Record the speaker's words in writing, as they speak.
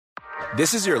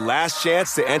This is your last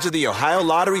chance to enter the Ohio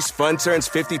Lottery's Fun Turns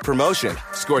 50 promotion.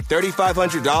 Score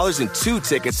 $3,500 and 2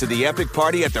 tickets to the epic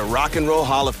party at the Rock and Roll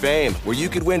Hall of Fame, where you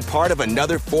could win part of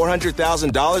another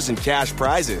 $400,000 in cash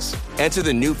prizes. Enter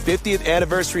the new 50th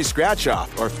anniversary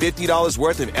scratch-off or $50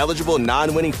 worth of eligible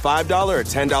non-winning $5 or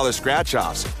 $10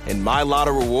 scratch-offs and My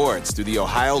Lotto rewards through the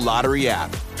Ohio Lottery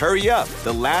app. Hurry up.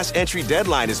 The last entry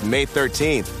deadline is May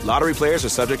 13th. Lottery players are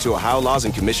subject to Ohio laws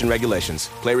and commission regulations.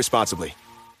 Play responsibly.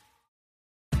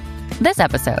 This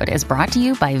episode is brought to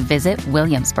you by Visit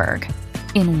Williamsburg.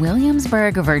 In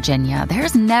Williamsburg, Virginia,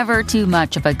 there's never too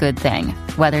much of a good thing.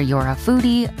 Whether you're a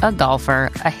foodie, a golfer,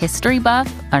 a history buff,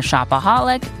 a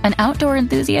shopaholic, an outdoor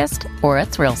enthusiast, or a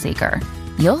thrill seeker,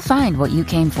 you'll find what you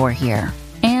came for here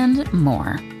and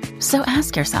more. So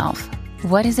ask yourself,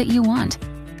 what is it you want?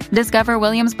 Discover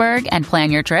Williamsburg and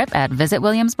plan your trip at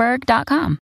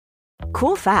visitwilliamsburg.com.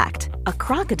 Cool fact, a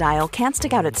crocodile can't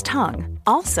stick out its tongue.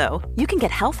 Also, you can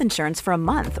get health insurance for a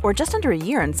month or just under a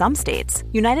year in some states.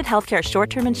 United Healthcare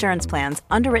short-term insurance plans,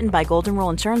 underwritten by Golden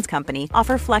Rule Insurance Company,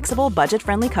 offer flexible,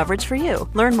 budget-friendly coverage for you.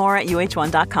 Learn more at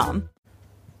uh1.com.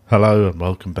 Hello and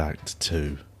welcome back to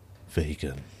Two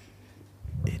Vegan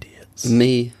Idiots.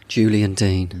 Me, Julian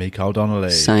Dean. Me, Carl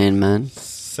Donnelly. Saying, man.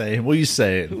 Saying, what are you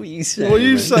saying? What are you saying? What are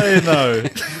you saying, though?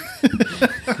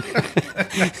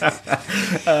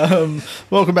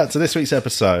 Welcome back to this week's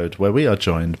episode, where we are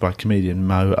joined by comedian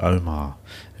Mo Omar,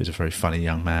 who's a very funny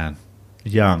young man.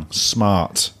 Young,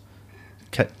 smart,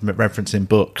 kept referencing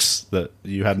books that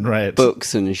you hadn't read.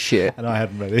 Books and shit. And I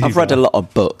hadn't read either. I've read a lot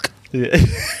of book. Yeah.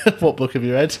 What book have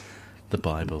you read? The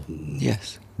Bible.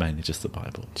 Yes. Mainly just the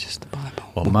Bible. Just the Bible.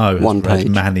 Well, Mo has One read page.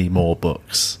 many more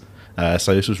books.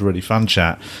 So this was a really fun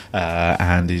chat,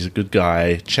 and he's a good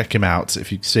guy. Check him out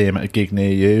if you see him at a gig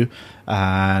near you.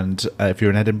 And if you're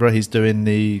in Edinburgh, he's doing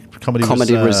the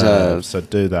Comedy Reserve. So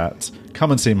do that. Come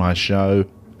and see my show.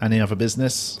 Any other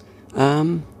business?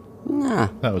 Nah.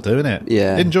 That'll do, innit?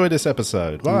 Yeah. Enjoy this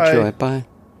episode. Bye. Enjoy it. Bye.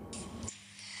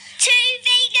 Two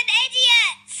vegan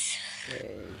idiots!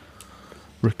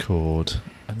 Record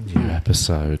a new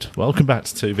episode. Welcome back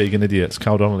to Two Vegan Idiots.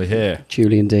 Carl Donnelly here.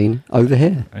 Julian Dean over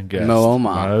here. And guest Mo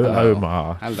Omar. Mo Hello.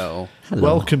 Omar. Hello. Hello.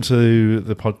 Welcome to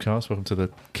the podcast. Welcome to the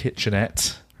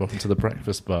kitchenette. Welcome to the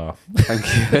breakfast bar. Thank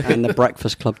you. And the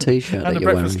Breakfast Club t-shirt And that the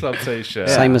you're Breakfast wearing. Club t-shirt.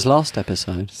 Same as last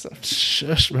episode.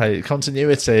 Shush, mate.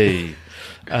 Continuity.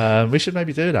 We should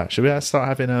maybe do that. Should we start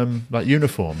having like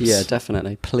uniforms? Yeah,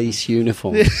 definitely. Police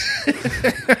uniforms.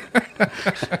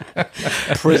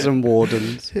 Prison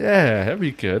wardens. Yeah, that'd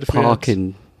be good. If we had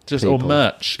Parking just people. or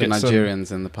merch. The Get some-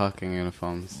 Nigerians in the parking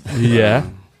uniforms. Yeah,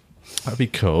 that'd be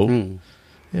cool. Mm.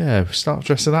 Yeah, start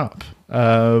dressing up.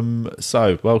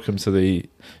 So welcome to the.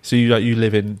 So you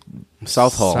live in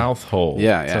Southall. Southall.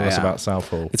 Yeah, Tell us yeah. about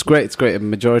Southall. It's great. It's great.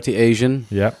 Majority Asian.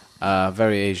 Yeah.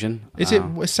 Very Asian. Is it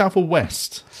Southall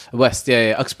West? West?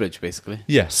 Yeah, Uxbridge, basically.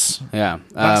 Yes. Yeah.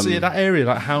 That's that area,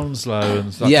 like Hounslow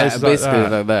and stuff. yeah, places basically like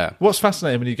that. like there. What's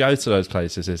fascinating when you go to those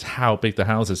places is how big the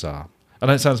houses are. I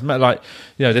know it sounds like,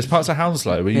 there's parts of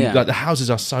Hounslow where Yeah. like the houses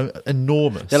are so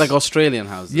enormous. They're like Australian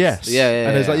houses. Yes. Yeah.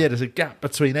 And there's yeah. there's a gap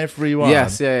between everyone.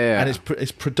 Yes, yeah. And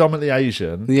it's predominantly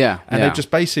Asian. Yeah, And yeah. they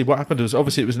just basically, what happened was,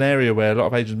 obviously it was an area where a lot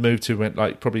of Asians moved to, went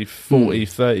like probably 40,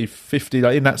 30, 50,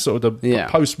 like in that sort of the Yeah.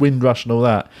 post-Windrush and all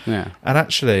that. Yeah. And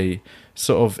actually,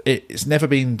 sort of, it's never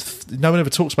been, no one ever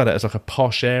talks about it as like a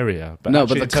posh area. But No,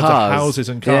 actually, but in the terms cars, of houses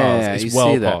and cars, you it's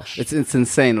well see that. posh. It's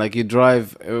insane. Like you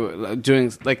drive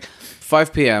during like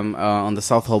 5 p.m. On the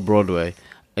Southall Broadway.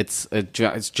 It's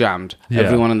jammed. Yeah.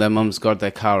 Everyone and their mum's got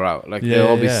their car out. Like Yeah, they'll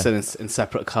all be yeah. sitting in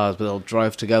separate cars, but they'll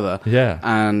drive together. Yeah.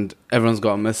 And everyone's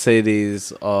got a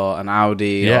Mercedes or an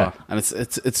Audi. Yeah. And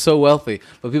it's so wealthy,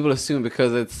 but people assume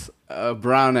because it's a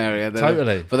brown area,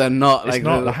 Totally. but they're not. It's Like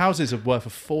not. The houses are worth a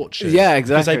fortune. Yeah, Because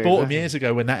exactly, they bought them exactly. years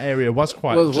ago when that area was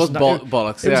quite. Was just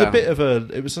bollocks, It was yeah. a bit of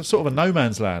it was a sort of a no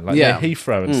man's land, like Yeah. near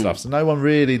Heathrow and stuff. So no one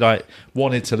really like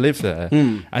wanted to live there.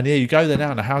 And yeah, you go there now,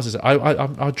 and the houses.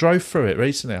 I drove through it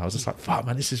recently. I was just like, fuck,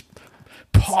 man, this is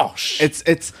posh.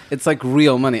 It's like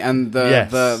real money, and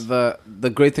Yes. the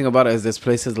great thing about it is there's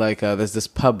places like there's this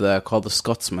pub there called the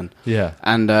Scotsman. Yeah.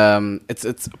 And it's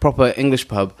a proper English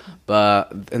pub,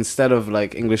 but instead of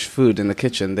like English food in the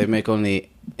kitchen, they make only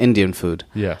Indian food.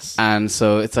 Yes. And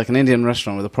so it's like an Indian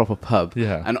restaurant with a proper pub.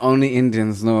 Yeah. And only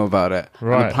Indians know about it.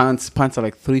 Right. And the pints are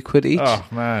like £3 each. Oh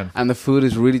man. And the food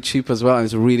is really cheap as well, and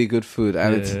it's really good food,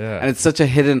 and Yeah. it's such a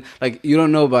hidden, like you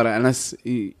don't know about it unless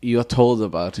you're told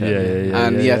about it. Yeah.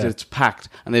 And yeah, yet yeah. it's packed,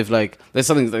 and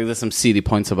there's some seedy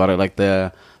points about it, like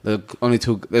the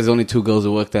There's only two girls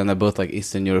who work there, and they're both like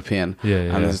Eastern European.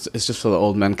 And it's just so the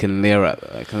old men can leer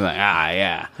at. Like,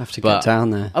 yeah. Have to get down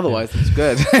there. Otherwise, it's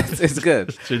good. it's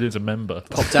good. Julian's a member.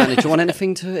 Pop down. Do you want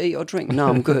anything to eat or drink? No,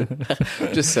 I'm good.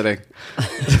 Just sitting.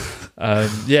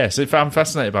 So I'm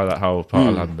fascinated by that whole part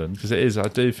of London because it is. I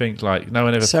do think like no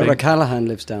one ever. Sarah Callahan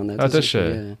lives down there. Does she?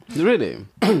 Yeah. Really?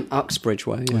 Uxbridge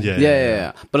way.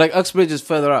 Yeah. But like Uxbridge is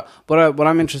further up. What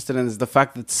I'm interested in is the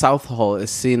fact that Southall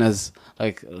is seen as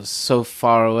like so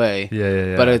far away.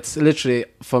 Yeah. But it's literally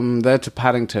from there to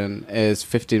Paddington is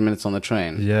 15 minutes on the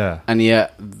train. Yeah. And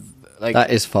yet, like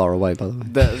that is far away, by the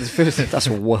way. That's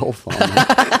well far.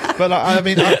 But like, I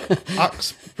mean,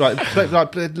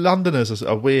 like Londoners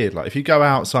are weird. Like if you go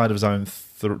outside of zone.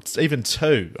 Even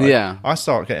 2. Like, I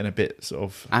start getting a bit sort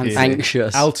of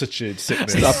anxious, altitude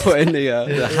sickness. Start putting the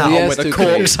hat on with the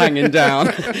corks hanging down.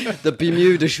 The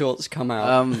Bermuda shorts come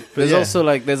out. There's also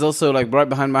like right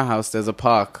behind my house. There's a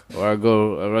park where I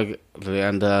go regularly,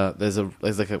 and there's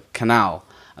like a canal.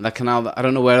 And that canal, I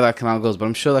don't know where that canal goes, but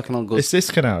I'm sure that canal goes. It's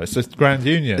this canal. It's the Grand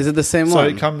Union. Is it the same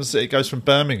one? So it goes from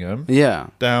Birmingham,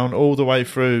 down all the way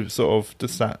through, sort of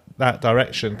just that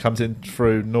direction. Comes in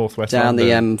through northwest down London.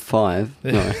 The M5.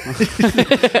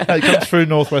 No, it comes through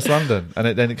northwest London,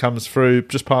 and then it comes through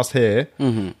just past here,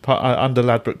 under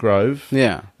Ladbroke Grove.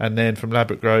 Yeah, and then from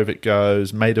Ladbroke Grove it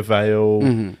goes Maida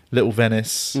Vale, Little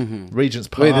Venice, Regent's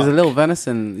Park. Wait, there's a Little Venice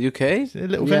in UK?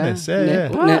 Little Venice,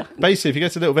 yeah. Basically, if you go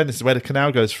to Little Venice, it's where the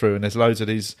canal goes through, and there's loads of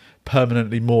these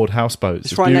permanently moored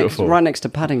houseboats. It's beautiful. Right next to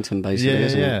Paddington, basically,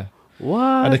 isn't it? What?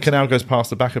 And the canal goes past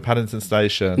the back of Paddington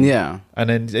Station. Yeah. And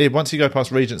then once you go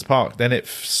past Regent's Park, then it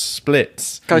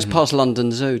splits. Goes past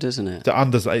London Zoo, doesn't it?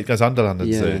 It goes under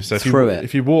London Zoo. So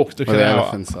if you walk the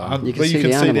canal, you can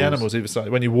see the animals either side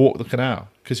when you walk the canal,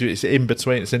 because it's in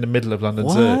between, it's in the middle of London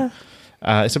Zoo.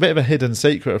 It's a bit of a hidden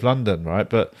secret of London, right?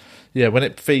 But yeah, when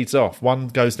it feeds off, one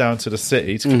goes down to the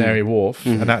city, to Canary Wharf,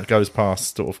 and that goes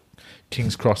past sort of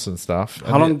King's Cross and stuff.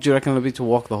 How long do you reckon it'll be to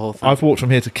walk the whole thing? I've walked from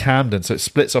here to Camden, so it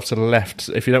splits off to the left.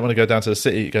 If you don't want to go down to the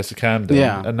city, it goes to Camden.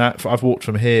 Yeah. And I've walked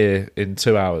from here in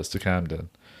 2 hours to Camden.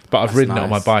 But I've ridden it on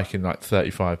my bike in like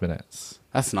 35 minutes.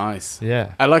 That's nice.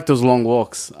 Yeah. I like those long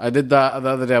walks. I did that the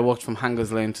other day. I walked from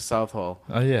Hangers Lane to Southall.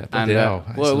 Oh, yeah. And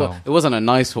it wasn't a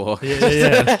nice walk.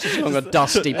 Yeah. Just on a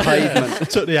dusty pavement. I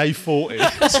took the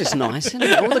A40. This is nice, isn't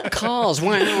it? All the cars.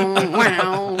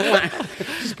 Wow.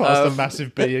 Just past a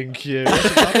massive B&Q.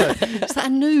 Is that a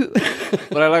new?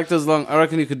 But I like those long. I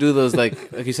reckon you could do those like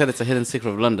you said. It's a hidden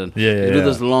secret of London. Yeah. You could do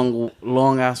those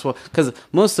long ass walks, because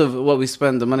most of what we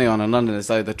spend the money on in London is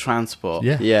like the transport.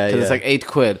 Yeah. Because it's like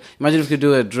 £8. Imagine if you could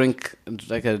do a drink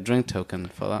token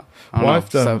for that. I've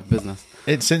done business.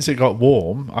 Since it got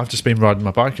warm, I've just been riding my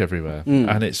bike everywhere,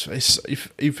 and it's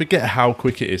you forget how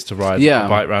quick it is to ride a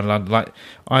bike around London. Like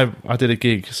I did a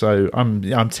gig, so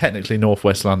I'm technically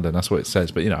northwest London. That's what it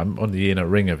says, but I'm on the inner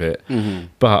ring of it.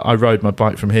 But I rode my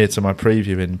bike from here to my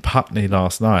preview in Putney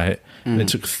last night, and it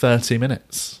took 30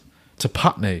 minutes. To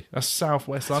Putney, that's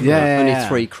southwest London. Only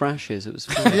 3 crashes. It was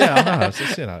fun. I know. It's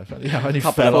just, I only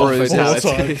fell off 4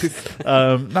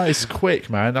 times. No, it's quick,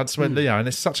 man. That's when and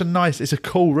it's such a nice. It's a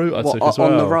cool route I took as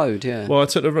well. On the road, yeah. Well, I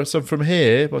took the so from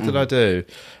here. What did I do?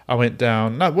 I went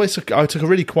down. No, I took a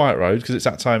really quiet road because it's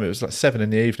that time. It was like 7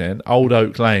 in the evening. Old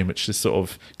Oak Lane, which just sort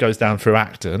of goes down through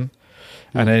Acton.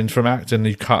 And then from Acton,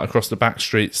 you cut across the back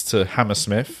streets to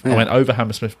Hammersmith. I went over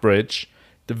Hammersmith Bridge.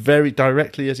 Very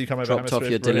directly as you come over dropped off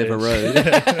your Bridge.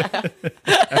 Deliveroo.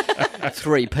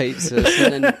 3 pizzas,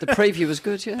 and then the preview was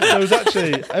good. Yeah,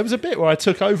 it was a bit where I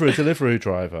took over a Deliveroo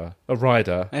driver, a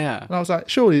rider. Yeah, and I was like,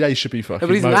 surely they should be fucking.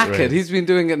 But he's motoring. knackered. He's been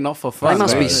doing it not for fun. They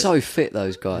must be so fit,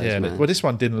 those guys. Yeah, man. Well, this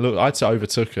one didn't look. I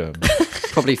overtook him.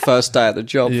 Probably first day at the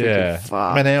job. Yeah, Fuck.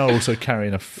 I mean, they are also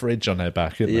carrying a fridge on their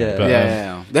back, isn't they? But,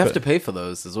 yeah. They have to pay for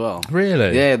those as well.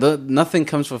 Really? Yeah, nothing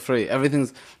comes for free.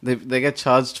 Everything's they get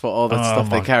charged for all that stuff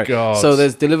they carry. God. So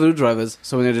there's Deliveroo drivers.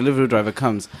 So when your Deliveroo driver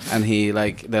comes and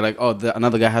they're like,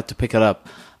 another guy had to pick it up.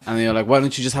 And you're like, why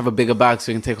don't you just have a bigger bag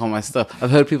so you can take all my stuff?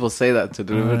 I've heard people say that to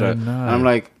Deliveroo drivers. No. And I'm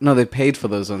like, no, they paid for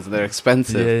those ones. They're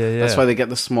expensive. Yeah. That's why they get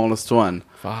the smallest one.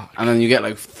 Fuck. And then you get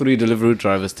like 3 Deliveroo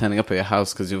drivers turning up at your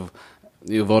house because you've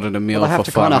ordered a meal for fun. They have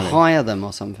to kind of hire them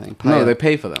or something. They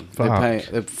pay for them.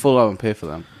 They full out and pay for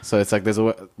them. So it's like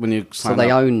when you sign they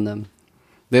up, own them.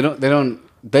 They don't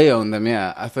They own them,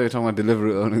 yeah. I thought you were talking about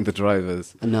Deliveroo owning the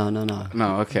drivers. No.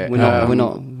 No, okay. We're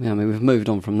not. Yeah, I mean, we've moved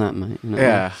on from that, mate. You know?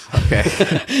 Yeah,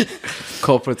 okay.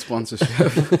 Corporate sponsorship.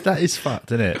 That is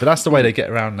fucked, isn't it? But that's the way they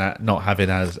get around that, not having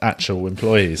as actual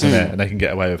employees, isn't it? And they can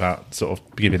get away without sort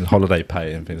of giving holiday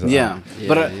pay and things like that.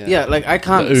 But like I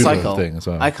can't The Uber cycle. thing as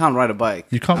well. I can't ride a bike.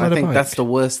 You can't ride a bike? I think that's the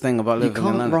worst thing about You living in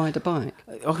can't London. ride a bike.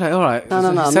 Okay, all right. No,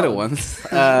 You said I'm it not- once.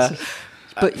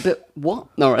 But what?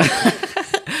 No, right.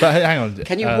 But hey, hang on.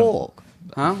 Can you walk?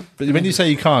 Huh? But when you say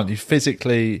you can't, you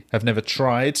physically have never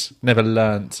tried, never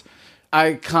learnt,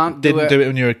 I can't do didn't do it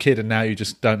when you were a kid, and now you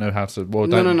just don't know how to. Well,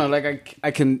 No. Like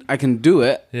I can do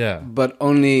it. Yeah. But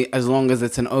only as long as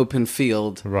it's an open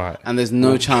field. Right. And there's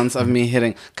no chance of me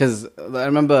hitting. Because I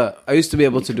remember I used to be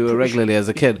able to do it regularly as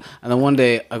a kid. And then one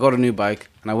day I got a new bike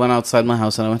and I went outside my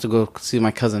house and I went to go see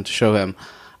my cousin to show him.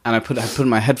 And I put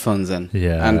my headphones in.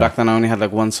 Yeah. And back then I only had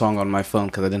like one song on my phone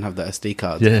because I didn't have the SD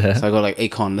card. Yeah. So I got like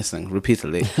Akon listening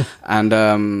repeatedly. And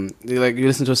you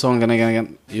listen to a song and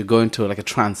again, you go into like a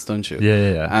trance, don't you?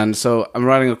 Yeah. And so I'm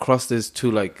riding across this two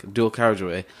like dual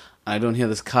carriageway, and I don't hear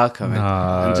this car coming. No.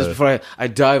 And just before I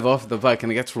dive off the bike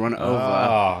and I get to run over.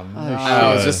 Oh, no. And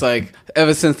I was just like,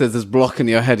 ever since there's this block in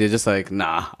your head, you're just like,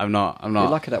 nah, I'm not. You're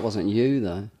lucky that wasn't you,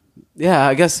 though. Yeah,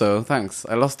 I guess so. Thanks.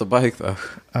 I lost the bike though.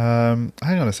 Hang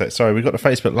on a sec. Sorry, we've got the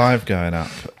Facebook Live going up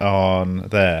on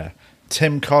there.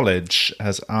 Tim College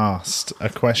has asked a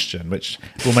question which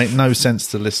will make no sense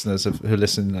to listeners who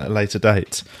listen at a later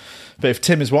date. But if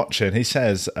Tim is watching, he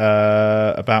says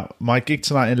about my gig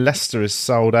tonight in Leicester is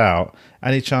sold out.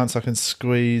 Any chance I can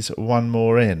squeeze one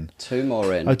more in? 2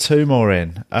 more in. Oh, 2 more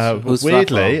in. who's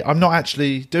Weirdly, that I'm not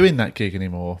actually doing that gig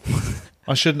anymore.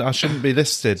 I shouldn't be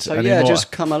listed So anymore. yeah,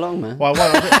 just come along, man. Well,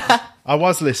 I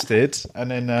was listed,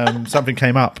 and then something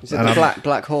came up. Is it and the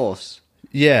black horse?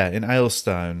 Yeah, in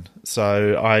Aylestone.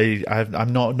 So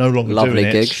I'm no longer Lovely doing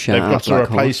it. gig. Shout They've out got a Black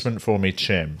replacement for me,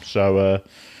 Chim. So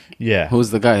yeah. Who's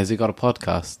the guy? Has he got a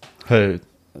podcast? Who?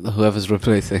 Whoever's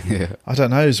replacing you. I don't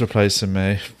know who's replacing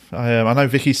me. I know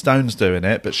Vicky Stone's doing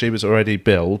it, but she was already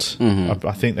billed. Mm-hmm.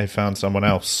 I think they found someone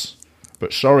else.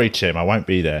 But sorry, Chim, I won't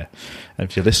be there. And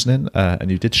if you're listening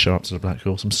and you did show up to the Black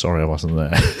Horse, I'm sorry I wasn't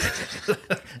there.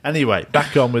 Anyway,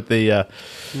 back on with the...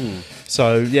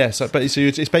 So, yeah, so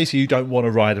it's basically you don't want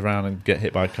to ride around and get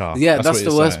hit by a car. Yeah, that's what the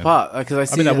you're worst saying. part.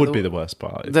 Because I mean, that would be the worst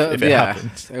part if it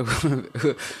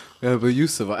happened. Yeah, but you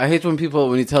survive. I hate when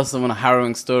you tell someone a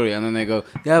harrowing story and then they go,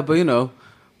 yeah, but you know,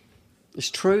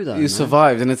 It's true, though. you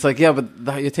survived. And it's like, yeah,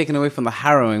 but you're taking away from the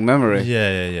harrowing memory.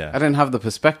 Yeah. I didn't have the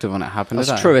perspective when it happened. That's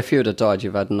did I? true. If you would have died,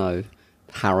 you've had no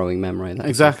harrowing memory.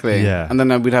 Exactly. Yeah. And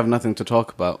then we'd have nothing to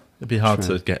talk about. It'd be hard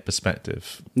to get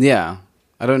perspective. Yeah.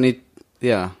 I don't need...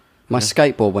 Yeah. My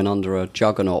skateboard went under a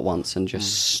juggernaut once and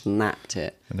just snapped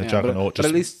it. And the Yeah, juggernaut but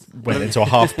at least- went into a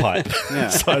half pipe. Yeah.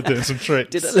 Started doing some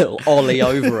tricks. Did a little ollie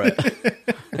over it.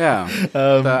 Yeah.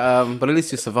 But at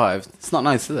least you survived. It's not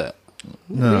nice, is it?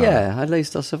 No. Yeah, at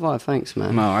least I survived. Thanks,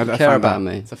 man. No, I care find about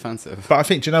that- me. It's offensive. But I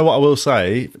think, do you know what I will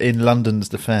say, in London's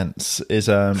defence, is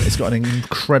it's got an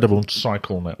incredible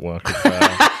cycle network.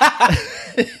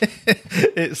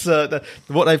 It's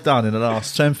what they've done in the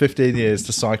last 10, 15 years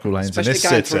to cycle lanes Especially in this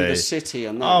going city. through the city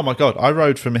and that. Oh my God, I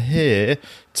rode from here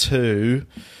to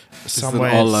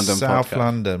somewhere all in London South podcast.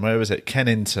 London. Where was it?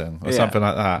 Kennington or Yeah. something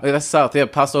like that. Oh, that's south, yeah,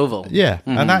 past Oval. Yeah,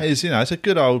 and that is, it's a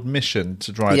good old mission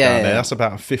to drive Yeah, down yeah, there. yeah. That's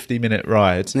about a 50-minute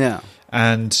ride. Yeah.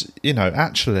 And,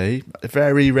 actually,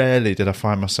 very rarely did I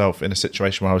find myself in a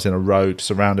situation where I was in a road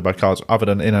surrounded by cars, other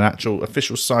than in an actual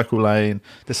official cycle lane.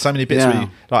 There's so many bits where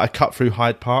I cut through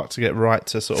Hyde Park to get right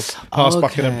to sort of past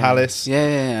Buckingham Palace.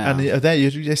 Yeah. And there,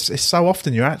 it's so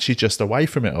often you're actually just away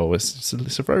from it all. It's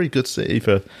a very good city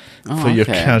for your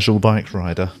okay. casual bike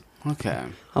rider. Okay.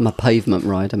 I'm a pavement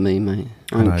rider, mate.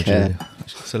 I don't care. Gee.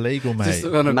 It's illegal, mate. Just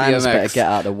on a Man's BMX. better get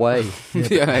out of the way.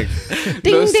 BMX.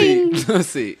 Ding, no ding. seat. No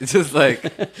seat. It's just like...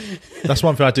 That's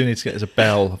one thing I do need to get is a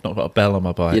bell. I've not got a bell on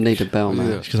my bike. You need a bell,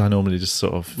 man. Because I normally just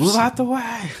sort of... Move out the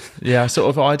way. Yeah,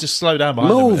 I just slow down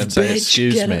behind Move, them and say, bitch,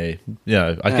 excuse get me.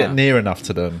 I get near enough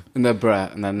to them. In their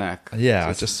breath, in their neck. Yeah,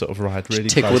 I just sort of ride really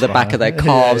Tickle close the back of their behind.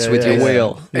 calves with your yeah.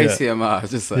 wheel. Yeah. ACMR.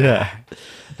 Just like... Yeah.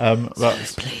 But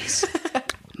Please.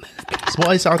 so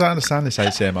what is, I don't understand this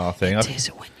ACMR thing. It is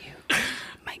when you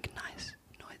make nice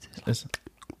noises.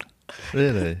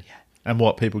 Really? And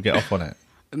what, people get off on it?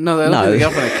 No, they don't No, really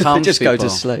get up on it. they Calms just people. go to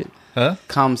sleep. Huh?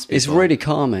 Calms people. It's really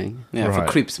calming. Yeah, Right.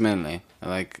 for creeps mainly.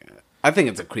 Like, I think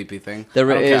it's a creepy thing. There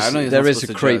I don't care. I know is you're not a supposed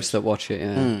to creeps judge. that watch it,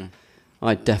 yeah.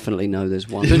 I definitely know there's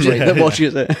one Don't you- creep that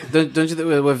watches it. Don't you think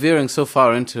we're veering so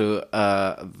far into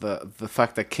the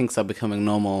fact that kinks are becoming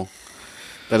normal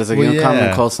That is like, you can't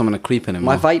even call someone a creep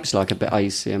anymore. My vape's like a bit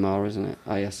ASMR, isn't it?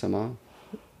 ASMR.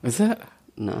 Is that?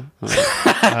 No.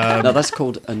 No, that's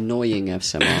called annoying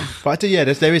ASMR. But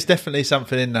there is definitely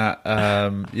something in that,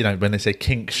 when they say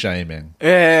kink shaming.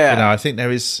 Yeah. I think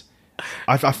there is...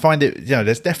 I find it,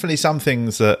 there's definitely some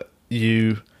things that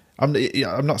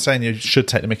I'm not saying you should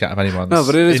take the mick out of anyone's No,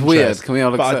 but it is interest, weird. Can we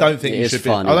all accept? But I don't think you should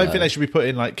funny, I don't think they should be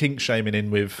putting like kink shaming in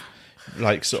with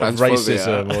like sort of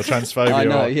racism or transphobia. I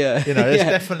know, there's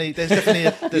definitely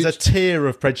a tier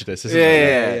of prejudice, isn't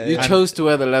there? You chose to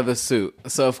wear the leather suit,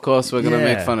 so of course we're going to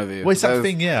make fun of you. Well, it's that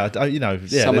thing,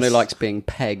 someone who likes being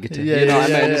pegged. You know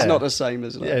what I mean? It's not the same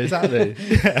as Yeah, exactly.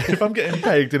 If I'm getting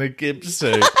pegged in a gimp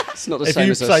suit, it's not the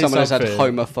same as someone who's had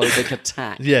homophobic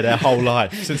attack. Yeah, their whole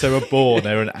life since they were born,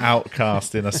 they're an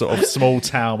outcast in a sort of small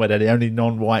town where they're the only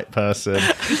non-white person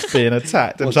being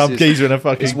attacked, and some geezer in a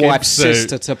fucking his gimp wife's suit.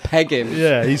 sister to peg him.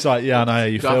 Yeah, he's like, I know how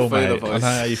you feel, mate. I know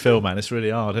how you feel, man. It's really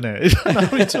hard, isn't it? I know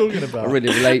what you're talking about. I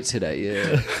really relate to that,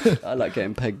 yeah. I like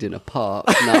getting pegged in a park.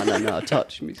 No,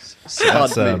 touch me.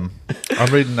 I'm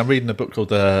reading a book called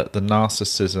The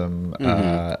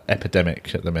Narcissism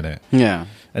Epidemic at the minute. Yeah.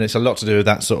 And it's a lot to do with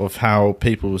that sort of how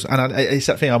people's... And it's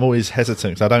that thing I'm always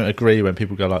hesitant, because I don't agree when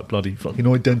people go like, bloody fucking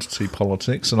identity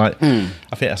politics. And like,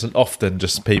 I think that's often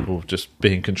just people just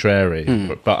being contrary.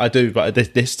 But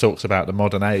this talks about the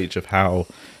modern age of how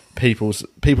people's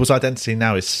identity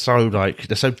now is so like,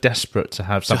 they're so desperate to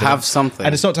have something.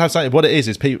 And it's not to have something. What it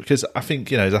is people... Because I think,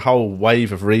 there's a whole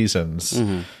wave of reasons...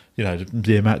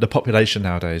 the population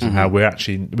nowadays and how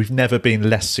we've never been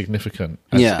less significant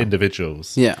as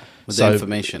individuals. Yeah, with the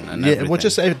information and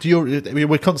everything.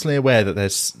 We're constantly aware that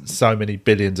there's so many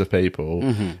billions of people.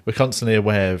 We're constantly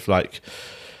aware of like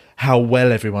how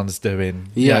well everyone's doing.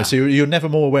 Yeah. So you're never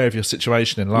more aware of your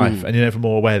situation in life, and you're never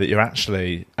more aware that you're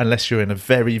actually, unless you're in a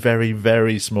very, very,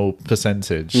 very small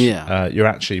percentage, you're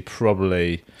actually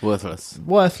probably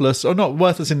worthless, or not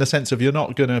worthless in the sense of you're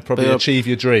not going to probably achieve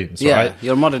your dreams. Right?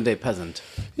 You're a modern day peasant.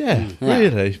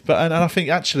 Really. But and I think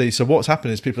actually, so what's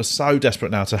happened is people are so desperate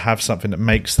now to have something that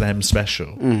makes them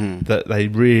special that they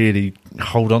really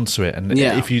hold on to it. And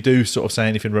if you do sort of say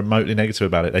anything remotely negative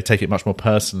about it, they take it much more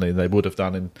personally than they would have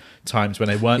done in times when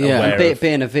they weren't aware of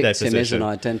being a victim is an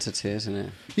identity, isn't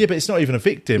it? Yeah, but it's not even a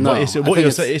victim. No,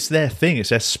 it's their thing. It's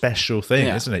their special thing,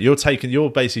 isn't it? You're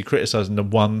basically criticising the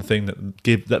one thing that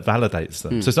validates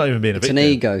them. So it's not even being a victim. It's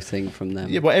an ego thing from them.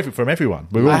 Yeah, from everyone.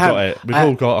 We've all got it. We've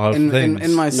all got our things.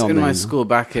 In my school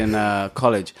back in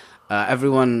college,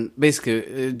 everyone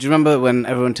basically. Do you remember when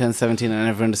everyone turned 17 and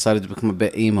everyone decided to become a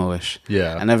bit emo-ish?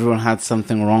 Yeah. And everyone had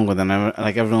something wrong with them.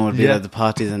 Like everyone would be at the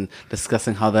parties and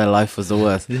discussing how their life was the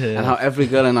worst, and how every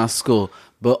girl in our school,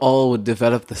 but all would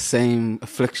develop the same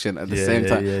affliction at the same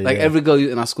time. Every girl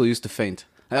in our school used to faint.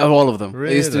 All of them.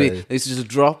 Really? They used to just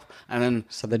drop, and then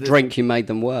the drink you made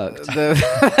them work.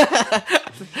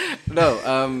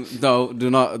 No, do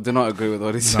not agree with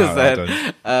what he just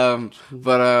said.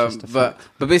 But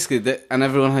basically, and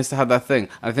everyone has to have that thing.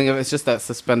 I think it's just that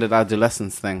suspended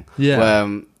adolescence thing,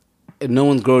 where no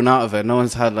one's grown out of it. No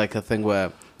one's had like a thing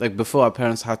where, like before, our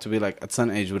parents had to be like, at some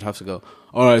age, would have to go,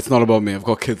 all right, it's not about me. I've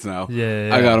got kids now.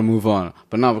 I gotta move on.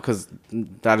 But now, because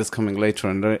that is coming later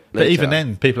and later. But even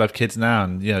then, people have kids now,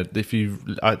 and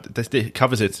it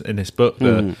covers it in this book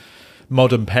that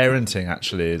modern parenting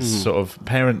actually is sort of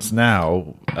parents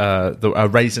now are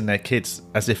raising their kids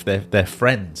as if they're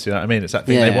friends. You know what I mean? It's that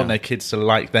thing they want their kids to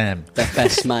like them, their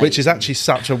best mate, which is actually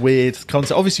such a weird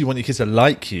concept. Obviously, you want your kids to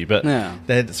like you, but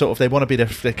they want to be their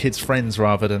kids' friends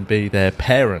rather than be their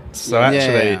parents. So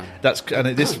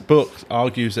this book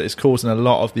argues that it's causing a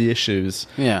lot of the issues.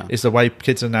 Is the way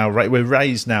kids are now we're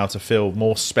raised now to feel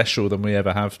more special than we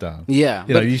ever have done.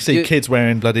 You see kids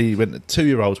wearing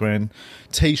 2-year-olds wearing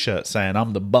T-shirts saying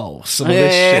I'm the boss and all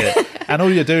this shit, and all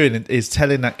you're doing is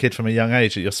telling that kid from a young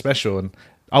age that you're special, and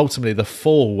ultimately the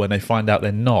fall when they find out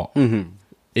they're not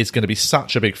is going to be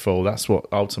such a big fall. That's what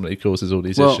ultimately causes all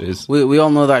these issues. We all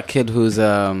know that kid whose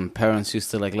parents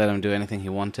used to like let him do anything he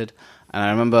wanted. And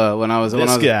I remember when I was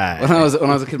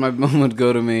a kid, my mum would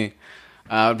go to me.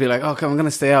 I'd be like, "Okay, I'm going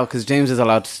to stay out because James is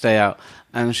allowed to stay out."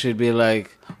 And she'd be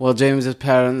like, well, James's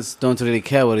parents don't really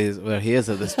care where he is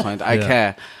at this point. I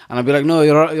care. And I'd be like, no,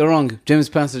 you're wrong. James's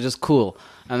parents are just cool.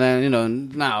 And then,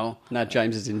 now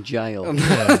James is in jail.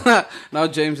 Now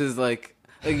James is like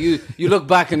you look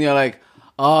back and you're like,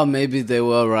 oh, maybe they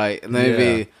were right.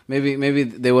 Maybe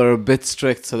they were a bit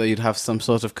strict so that you'd have some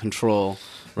sort of control.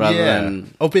 Rather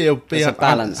than there's a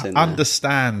balance in there.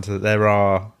 Understand that there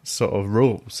are sort of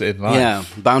rules in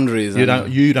life, boundaries. You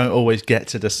don't always get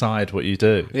to decide what you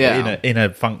do. In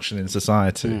a functioning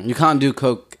society, you can't do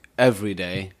coke every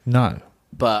day. No,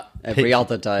 but every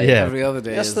other day. Yeah. Every other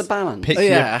day. That's the balance.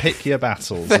 Pick your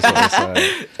battles. Is what I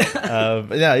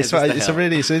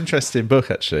say. It's an interesting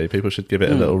book. Actually, people should give it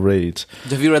a little read.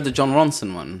 Have you read the John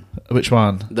Ronson one? Which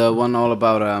one? The one all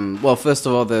about. Well, first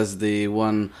of all, there's the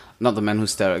one. Not the Men Who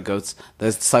Stare at Goats.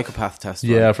 There's the Psychopath Test.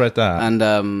 Yeah, I've read that. And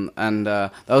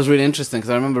that was really interesting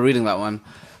because I remember reading that one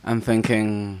and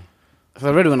thinking. Because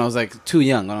I read it when I was like too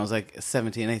young, when I was like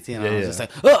 17, 18, and I was just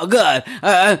like, oh God,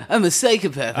 I'm a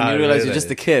psychopath. And you realize you're just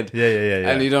a kid. Yeah.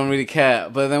 And you don't really care.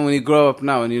 But then when you grow up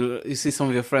now and you see some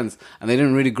of your friends and they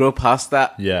didn't really grow past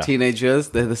that teenage years,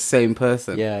 they're the same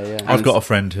person. Yeah. I've got a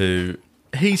friend who,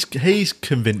 he's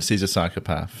convinced he's a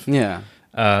psychopath. Yeah.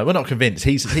 We're not convinced.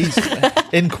 He's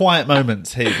in quiet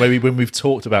moments. When we've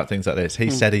talked about things like this, he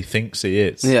said he thinks he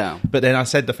is. Yeah. But then I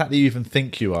said the fact that you even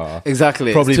think you are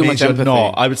exactly probably it's too means much you're empathy.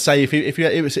 not. I would say if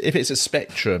it's a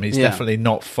spectrum, he's definitely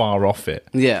not far off it.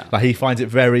 Yeah. Like he finds it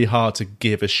very hard to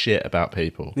give a shit about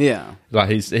people. Yeah. Like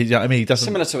he's I mean he doesn't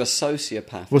similar to a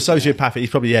sociopath. Well, sociopath. He's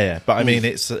probably But I mean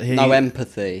it's no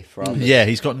empathy for others. Yeah,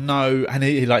 he's got no, and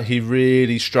he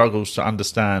really struggles to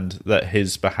understand that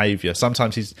his behaviour.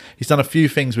 Sometimes he's done a few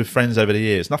things with friends over the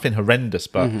years, nothing horrendous,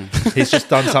 but he's just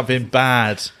done something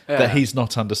bad that he's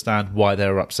not understand why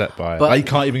they're upset by it. But he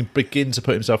can't even begin to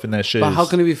put himself in their shoes. But how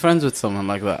can he be friends with someone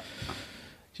like that?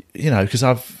 You know, because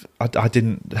I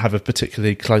didn't have a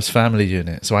particularly close family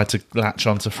unit, so I had to latch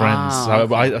on to friends. So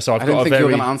I didn't think you were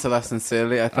going to answer that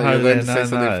sincerely. I thought you were going to say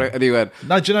something. And you went,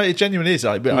 no, do you know, it genuinely is.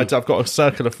 I've got a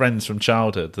circle of friends from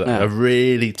childhood that are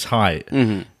really tight.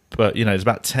 Mm-hmm. But, you know, there's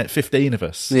about 15 of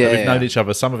us. We've known each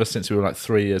other, some of us since we were like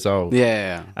 3 years old.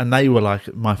 Yeah. And they were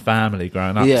like my family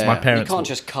growing up. Yeah. My parents. You can't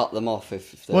just cut them off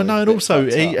if they're well, no, and also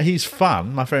he's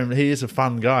fun. My friend, he is a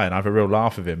fun guy and I have a real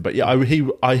laugh with him. But yeah, he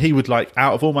would like,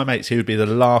 out of all my mates, he would be the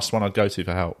last one I'd go to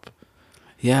for help.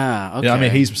 Yeah, okay. You know what I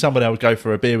mean, he's somebody I would go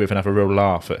for a beer with and have a real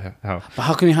laugh at. But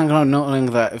how can you hang around knowing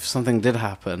that if something did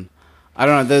happen? I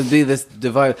don't know, there'd be this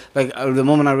divide. Like, the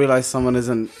moment I realize someone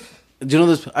isn't... Do you know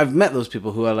those? I've met those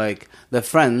people who are like, they're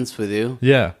friends with you.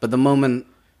 Yeah. But the moment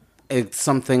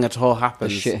something at all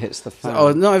happens... The shit hits the fan.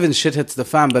 Or not even shit hits the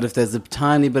fan, but if there's a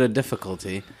tiny bit of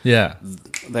difficulty... Yeah.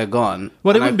 They're gone.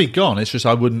 Well, they wouldn't be gone. It's just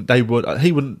he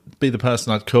wouldn't be the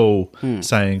person I'd call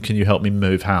saying, can you help me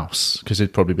move house? Because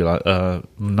he'd probably be like, no,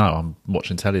 I'm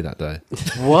watching telly that day.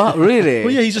 What? Really?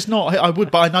 Well, yeah, he's just not. I would,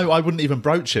 but I know I wouldn't even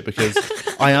broach it because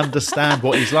I understand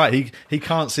what he's like. He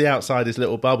can't see outside his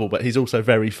little bubble, but he's also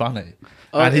very funny.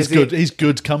 And he's good. He's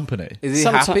good company. Is he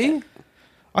happy?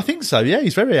 I think so. Yeah,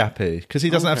 he's very happy because he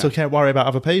doesn't have to worry about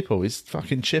other people. He's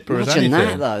fucking chipper as anything.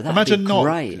 Imagine that, though. Imagine not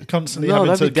great. Constantly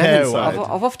having to care.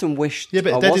 I've often wished. Yeah,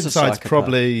 but I dead was inside's a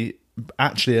probably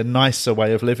actually a nicer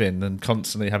way of living than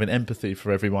constantly having empathy for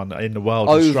everyone in the world.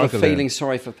 Over struggling. feeling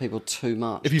sorry for people too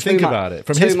much. If you think about it,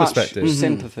 from his perspective,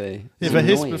 sympathy. Yeah,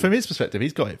 from his perspective,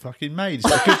 he's got it fucking made. He's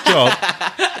got a good job.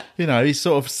 You know, he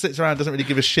sort of sits around, doesn't really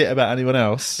give a shit about anyone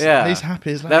else. Yeah, he's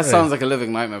happy as Larry. That sounds like a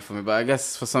living nightmare for me. But I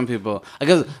guess for some people,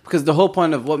 because the whole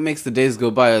point of what makes the days go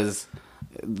by is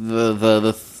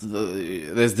there's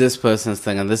this person's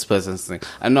thing and this person's thing.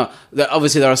 And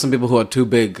obviously there are some people who are too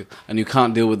big and you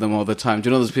can't deal with them all the time. Do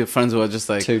you know those friends who are just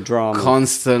like too drama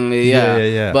constantly?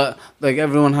 Yeah. But like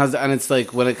everyone has, and it's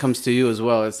like when it comes to you as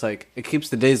well, it's like it keeps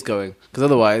the days going because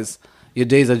otherwise your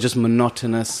days are just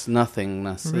monotonous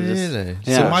nothingness. Really?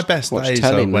 Just, So my best days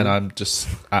telly, are when I'm just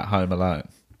at home alone.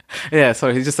 Yeah,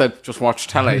 sorry, he just said just watch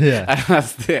telly. Yeah. And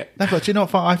that's it. No, but do you know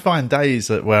what? I find days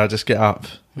where I just get up,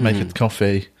 make a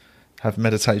coffee, have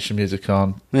meditation music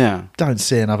on. Yeah. Don't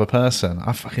see another person.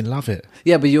 I fucking love it.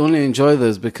 Yeah, but you only enjoy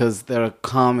those because they're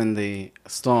calm in the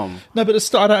storm. No,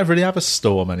 but I don't really have a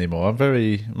storm anymore.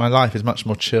 My life is much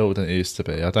more chilled than it used to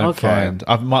be. I don't find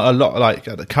a lot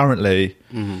like currently.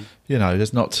 You know,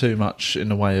 there's not too much in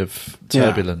the way of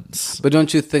turbulence. Yeah. But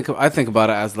don't you think? I think about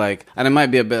it as like, and it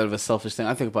might be a bit of a selfish thing.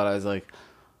 I think about it as like,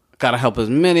 gotta help as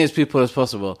many as people as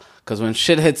possible because when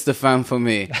shit hits the fan for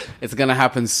me, it's gonna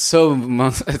happen so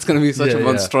much. It's gonna be such a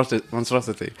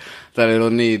monstrosity that it'll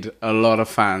need a lot of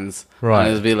fans. Right? And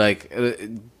it'll be like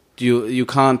you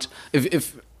can't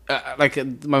if like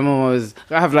my mom was.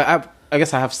 I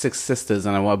guess I have 6 sisters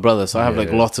and a brother, so I have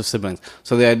lots of siblings.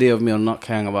 So the idea of me not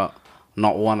caring about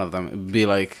not one of them, it'd be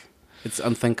like it's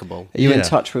unthinkable. Are you in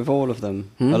touch with all of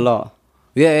them a lot?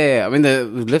 Yeah. I mean,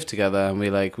 we live together and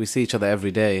we see each other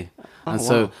every day.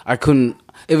 So I couldn't,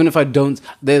 even if I don't,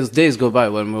 there's days go by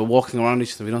when we're walking around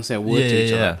each other, we don't say a word to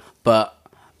each other. But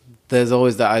there's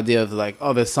always that idea of like,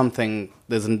 oh, there's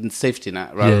a safety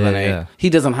net rather than he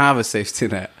doesn't have a safety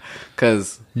net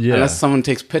because unless someone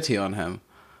takes pity on him,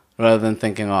 rather than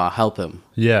thinking, "Oh, I'll help him."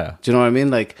 Yeah. Do you know what I mean?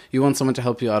 Like, you want someone to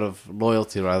help you out of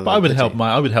loyalty rather. But than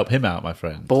I would help him out, my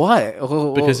friend. But why?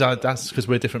 Because that's because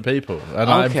we're different people, and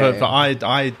Okay.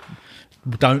 I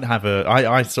don't have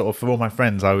I sort of, for all my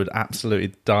friends, I would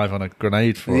absolutely dive on a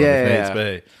grenade for them if needs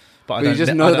be. But you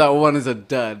just know that one is a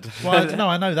dud. Well, no,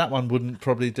 I know that one wouldn't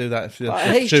probably do that if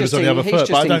he's she was on the other foot.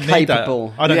 But I don't need that.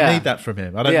 incapable. I don't Yeah. need that from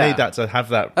him. I don't need that to have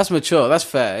that. That's mature. That's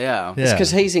fair. Yeah. It's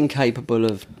because he's incapable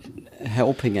of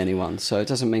helping anyone, so it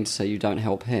doesn't mean to say you don't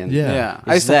help him. Yeah.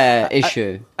 Yeah. It's their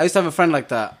issue. I used to have a friend like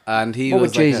that, and he What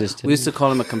was would like Jesus do? we used to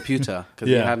call him a computer because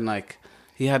Yeah.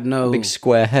 he had no Big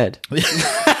square head.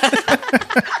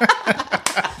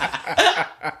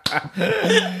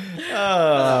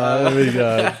 There we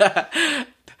go.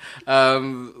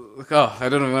 I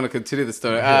don't even want to continue the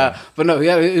story. But no,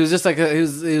 yeah, he was just like he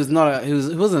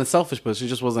wasn't a selfish person. He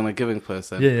just wasn't a giving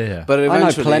person. Yeah. But I know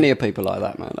eventually, plenty of people like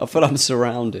that, man. I feel I'm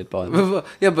surrounded by them.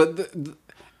 Yeah, but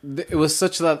it was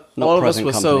such that Not all of us present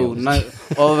were company, so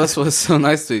nice. All of us were so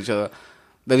nice to each other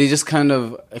that he just kind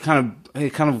of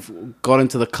got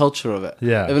into the culture of it.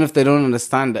 Yeah. Even if they don't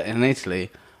understand it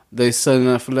innately, they soon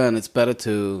enough learn it's better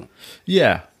to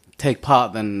take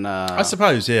part than I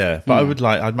suppose, yeah. But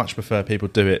I'd much prefer people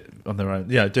do it on their own.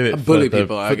 Yeah, do it bully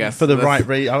people, I guess. for the right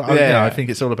reason. Yeah. I think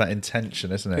it's all about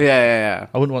intention, isn't it? Yeah.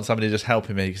 I wouldn't want somebody just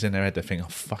helping me because in their head they think, "I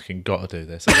fucking got to do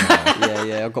this."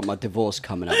 Yeah, I've got my divorce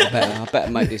coming up. I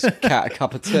better make this cat a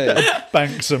cup of tea.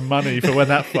 Bank some money for when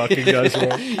that fucking goes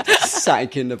wrong.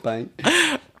 Sack in the bank.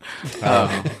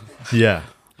 Yeah.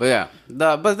 But yeah,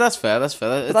 but that's fair. That's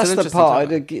fair. It's That's an the interesting part.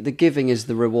 topic. The giving is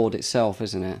the reward itself,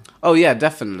 isn't it? Oh yeah,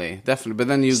 definitely. But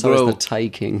then you So grow. is the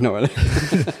taking. No,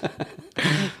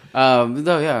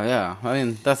 No, yeah. I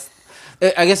mean,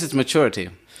 I guess it's maturity.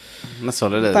 That's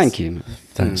all it is. thank you.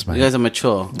 Thanks, mate. You guys are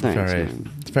mature. Thanks, very,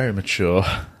 man. very mature.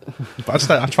 But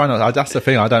I try not. That's the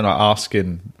thing. I don't like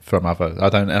asking from other.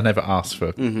 I never ask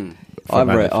for. I from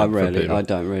really, people. I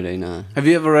don't really know. Have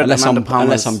you ever read Unless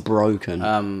I'm broken.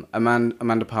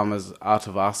 Amanda Palmer's Art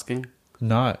of Asking?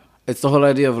 No. It's the whole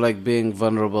idea of like being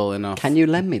vulnerable enough. Can you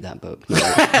lend me that book?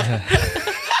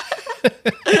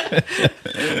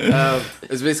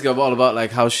 It's basically all about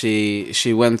like how she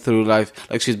went through life,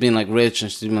 like she's been like rich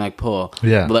and she's been like poor.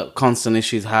 Yeah. But like, constantly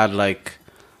she's had like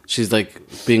she's like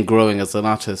been growing as an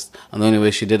artist, and the only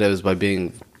way she did it was by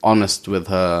being honest with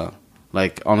her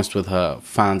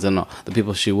fans and the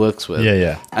people she works with.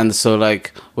 Yeah. And so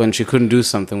like when she couldn't do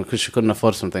something because she couldn't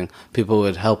afford something, people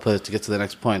would help her to get to the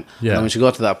next point. Yeah. And when she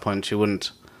got to that point, she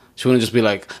wouldn't just be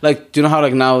like, do you know how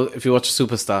like now if you watch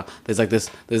Superstar, there's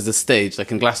this stage,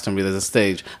 like in Glastonbury there's a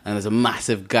stage and there's a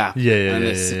massive gap and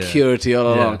there's security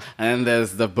all along, and then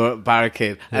there's the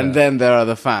barricade and then there are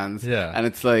the fans, and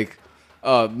it's like,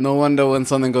 oh, no wonder when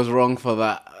something goes wrong for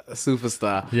that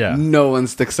superstar, no one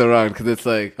sticks around because it's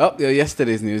like, oh, you're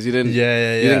yesterday's news. You didn't, you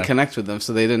didn't connect with them,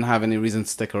 so they didn't have any reason to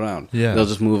stick around. They'll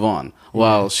just move on.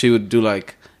 While she would do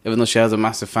like, even though she has a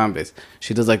massive fan base,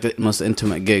 she does like the most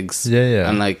intimate gigs.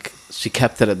 And like she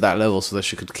kept it at that level so that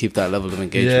she could keep that level of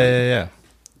engagement. Yeah.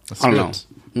 That's I don't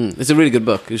know. It's a really good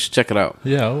book. You should check it out.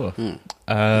 Yeah, I will.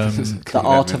 The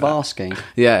Art of Asking.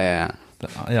 Yeah.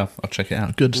 Yeah, I'll check it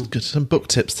out. Good. Some book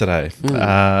tips today.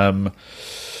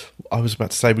 I was about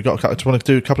to say I just want to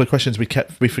do a couple of questions we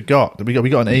forgot. We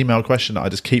got an email question that I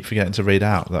just keep forgetting to read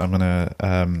out that I'm gonna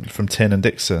from Tin and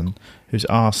Dixon, who's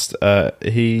asked.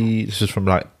 This is from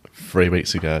like 3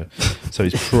 weeks ago, so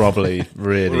he's probably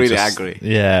really angry.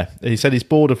 Yeah, he said he's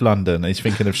bored of London. And he's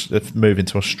thinking of moving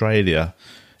to Australia.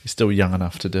 He's still young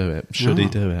enough to do it. Should he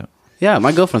do it? Yeah,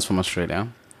 my girlfriend's from Australia.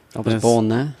 I was born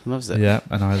there. Loves it. Yeah,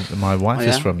 and my wife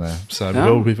is from there,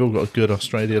 so we've all got a good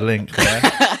Australia link there.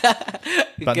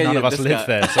 But none of us live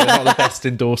there, so it's not the best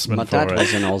endorsement My for it. dad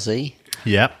was an Aussie.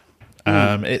 Yep.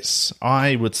 It's,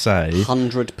 I would say,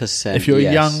 100%. if you're a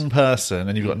young person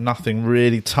and you've got nothing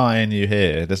really tying you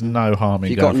here, there's no harm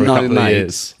in You've going got for a no couple of mates.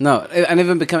 years. No, and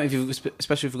even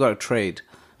especially if you've got a trade.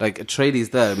 Like,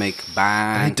 tradies there make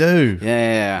bang. They do.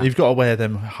 Yeah. You've got to wear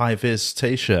them high-vis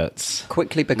T-shirts.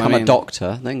 Quickly become a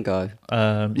doctor, then go.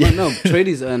 Well, no,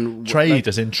 tradies and... Trade,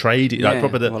 as in trade. Like,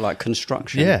 proper Or like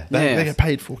construction. Yeah, they get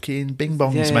paid fucking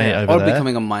bing-bongs, mate, over or there.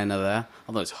 becoming a miner there,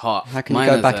 although it's hot. How can you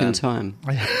go back in time?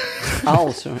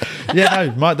 Oh, sorry.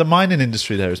 Yeah, no, the mining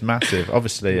industry there is massive.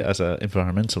 Obviously, as an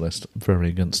environmentalist, I'm very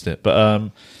against it.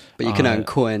 But you can earn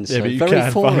coins, so but you very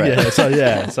can, for it.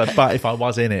 So but if I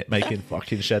was in it, making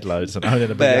fucking shed loads and owning a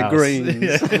big Bear house,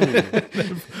 Greens.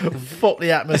 fuck the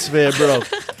atmosphere, bro.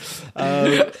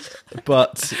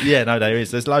 But yeah, no, there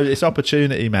is. There's it's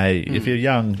opportunity, mate. If you're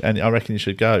young, and I reckon you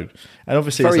should go. And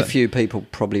obviously, very few people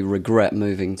probably regret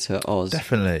moving to Oz.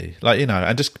 Definitely,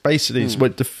 and just basically,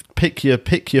 pick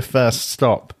your first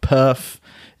stop. Perth,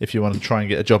 if you want to try and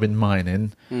get a job in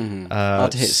mining.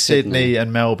 I'd hit Sydney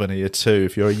and Melbourne are your two.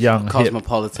 If you're a young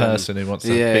cosmopolitan hip person who wants a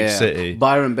big city.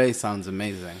 Byron Bay sounds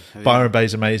amazing. Byron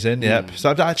Bay's amazing. Yep.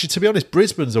 So actually, to be honest,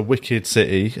 Brisbane's a wicked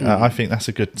city. I think that's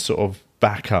a good sort of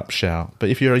backup shout. But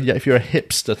if you're a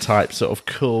hipster type sort of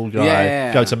cool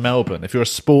guy, go to Melbourne. If you're a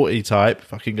sporty type,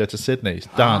 fucking go to Sydney. It's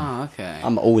done. Okay.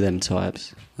 I'm all them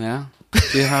types. Yeah.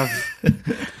 Do you have?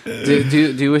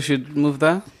 do you wish you'd move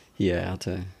there? Yeah, I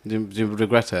do. Do you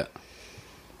regret it?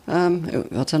 I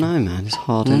don't know, man. It's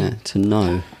hard, isn't it, to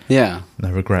know? Yeah. No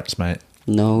regrets, mate.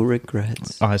 No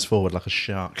regrets. Eyes forward like a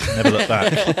shark. Never look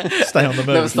back. Stay on the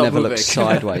move. Never look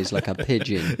sideways like a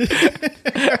pigeon.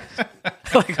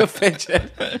 Like a pigeon.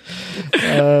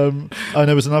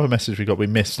 There was another message we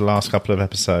missed the last couple of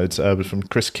episodes. It was from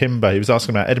Chris Kimber. He was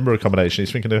asking about Edinburgh accommodation.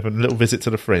 He's thinking of a little visit to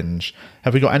the Fringe.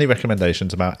 Have we got any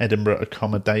recommendations about Edinburgh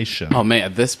accommodation? Oh, mate,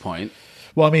 at this point.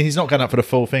 Well, I mean, he's not going up for the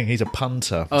full thing. He's a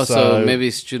punter. Oh, so maybe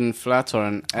student flat or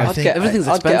an... everything's expensive.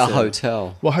 I'd get a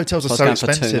hotel. Well, hotels are so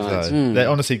expensive, though. They're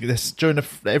honestly,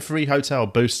 every hotel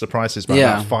boosts the prices by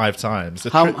about 5 times.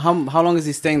 How long is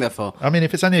he staying there for? I mean,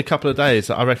 if it's only a couple of days,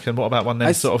 I reckon, what about one of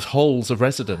them sort of halls of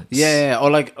residence? Yeah,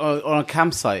 or like on a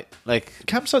campsite.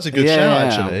 Campsite's a good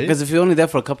shout, actually. Because if you're only there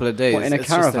for a couple of days... What, in a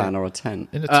caravan or a tent?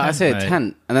 In a tent, I say a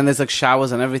tent. And then there's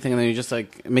showers and everything, and then you just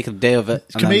make a day of it.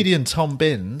 Comedian Tom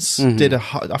Binns did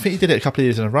I think he did it a couple of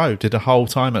years in a row, did a whole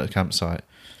time at a campsite.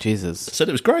 Jesus. Said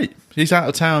it was great. He's out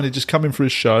of town, he's just coming for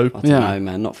his show. I don't know,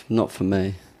 man, not for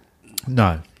me.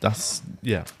 No, that's...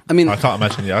 Yeah. I mean... I can't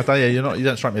imagine you. You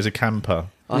don't strike me as a camper.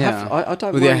 I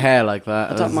don't with mind, your hair like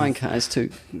that. I don't mind it's too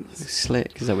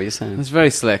slick. Is that what you're saying? It's very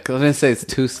slick. I didn't say it's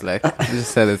too slick. I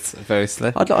just said it's very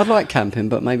slick. I'd like camping,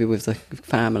 but maybe with the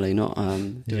family, not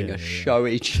doing a show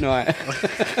each night.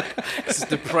 Just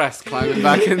depressed, climbing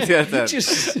back into your tent.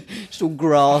 just all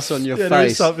grass on your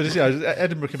face.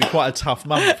 Edinburgh can be quite a tough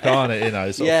month, can't it? You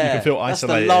can feel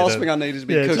isolated. That's the last thing I need is to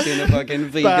be cooking a fucking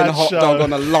vegan hot dog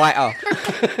on a lighter.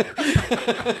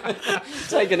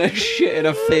 Taking a shit in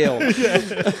a field.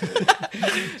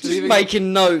 Just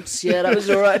making notes. Yeah, that was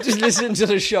alright. Just listen to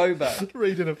the show back.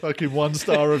 Reading a fucking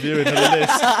 1-star review in the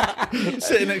list.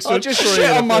 Sitting next to a tree. Just shit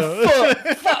on my foot.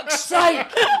 Fuck's sake.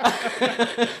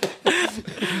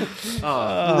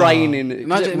 Raining.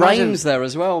 It rains there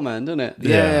as well, man, doesn't it?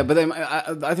 Yeah, but then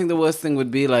I think the worst thing would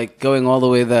be going all the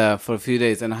way there for a few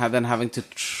days and then having to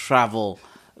travel.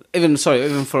 Even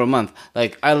for a month.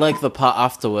 I like the part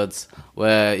afterwards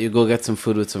where you go get some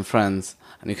food with some friends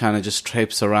and you kind of just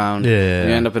traipse around. Yeah. And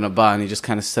you end up in a bar and you just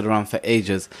kind of sit around for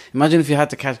ages. Imagine if you had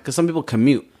to catch... Because some people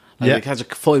commute. They catch a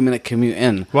 40-minute commute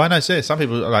in. Well, I know, some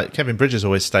people, like Kevin Bridges,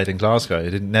 always stayed in Glasgow.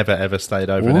 He never, ever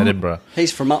stayed over in Edinburgh.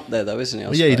 He's from up there, though, isn't he?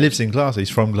 Well, he lives in Glasgow. He's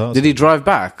from Glasgow. Did he drive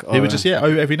back? He would just,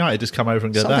 every night he'd just come over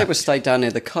and go back. Some people stay down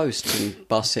near the coast and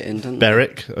bus it in, don't they?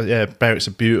 Berwick. Yeah, Berwick's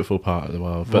a beautiful part of the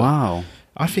world. But wow.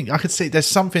 I think I could see there's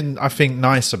something I think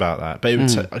nice about that. But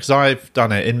because I've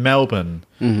done it in Melbourne,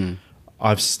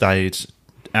 I've stayed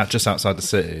just outside the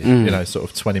city, sort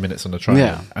of 20 minutes on the train,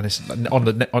 and it's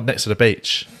on next to the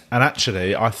beach. And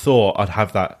actually, I thought I'd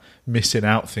have that missing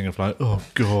out thing of oh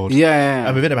god,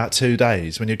 And within about 2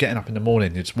 days, when you're getting up in the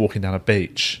morning, you're just walking down a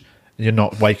beach, and you're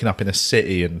not waking up in a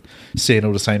city and seeing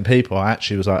all the same people. I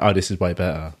actually was like, oh, this is way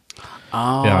better. Oh,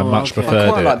 I much preferred I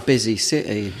quite it. like busy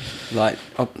city. I'd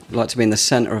like to be in the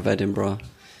centre of Edinburgh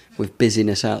with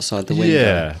busyness outside the window.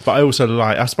 Yeah, but I also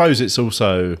I suppose it's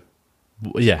also.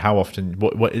 Yeah, how often?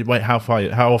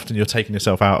 How often you're taking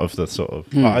yourself out of the sort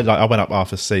of? I went up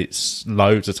Arthur Seats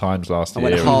loads of times last year. I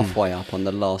went halfway up on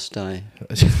the last day.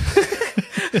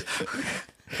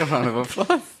 A round of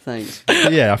applause. Thanks.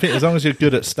 Yeah, I think as long as you're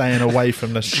good at staying away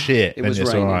from the shit, then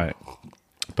it's all right.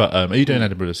 But are you doing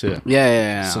Edinburgh this year?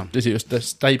 Yeah. So, is it your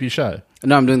debut show?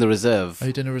 No, I'm doing the Reserve. Are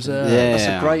you doing a Reserve? Yeah, that's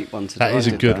a great one to do. That is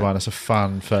a good one. It's a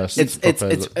fun first.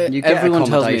 Everyone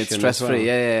tells me it's stress free.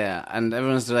 Yeah. And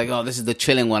everyone's like, "Oh, this is the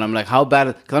chilling one." I'm like, "How bad?"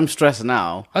 Because I'm stressed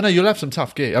now. I know you'll have some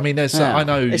tough gigs. I mean, there's. I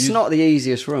know it's not the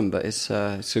easiest room, but it's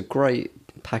a great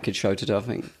package show to do. I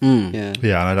think.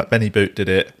 Yeah, I know that Benny Boot did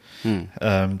it.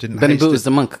 Benny Boot is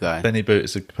the monk guy. Benny Boot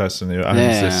is the person who owns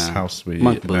this house we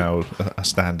now are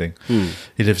standing.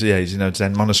 He lives, he's in a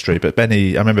Zen monastery. But I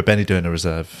remember Benny doing a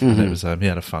Reserve, and it was he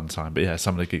had a fun time. But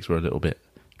some of the gigs were a little bit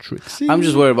tricksy. I'm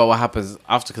just worried about what happens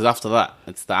after, because after that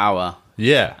it's the hour.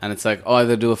 Yeah, and it's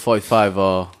either do a 45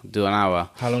 or do an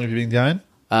hour. How long have you been going?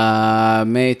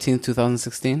 May 18th,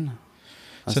 2016.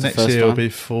 That's So the next first year will one. be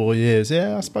 4 years.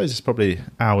 Yeah, I suppose it's probably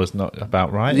hours not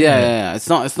about right. Yeah, isn't it? yeah, yeah.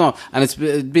 It's not, and it's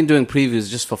been doing previews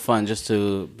just for fun, just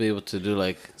to be able to do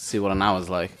like see what an hour's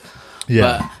like.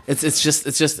 Yeah. But it's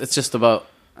just about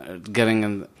getting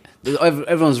in.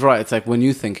 Everyone's right. It's like when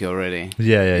you think you're ready,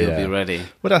 you'll be ready.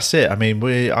 Well, that's it. I mean,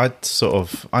 I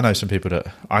know some people that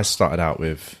I started out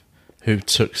with who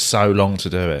took so long to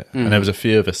do it, and there was a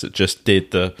few of us that just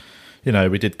did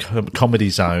we did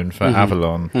Comedy Zone for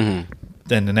Avalon.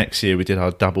 Then the next year we did our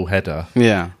double header,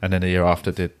 and then the year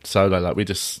after did solo. Like we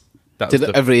just did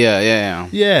it every year,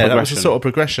 yeah. That was a sort of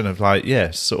progression of like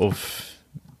sort of.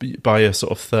 By your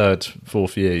sort of third,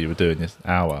 fourth year, you were doing this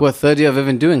hour. What, third year of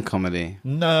even doing comedy?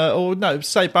 No,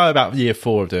 say by about year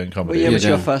 4 of doing comedy. What year was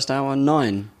your first hour?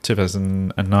 9?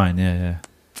 2009, yeah.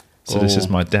 So this is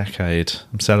my decade.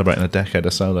 I'm celebrating a decade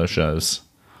of solo shows.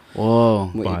 Whoa.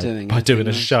 What are you doing? By doing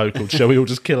a show called Shall We All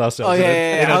Just Kill Ourselves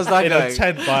How's that in going? a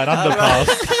tent by an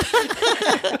underpass.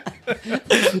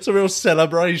 It's a real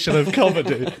celebration of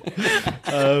comedy.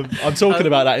 I'm talking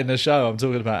about that in the show. I'm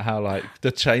talking about how like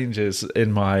the changes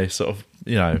in my sort of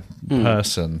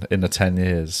person in the 10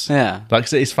 years. Yeah,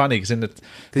 like it's funny because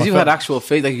you had actual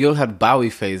phase, like you had Bowie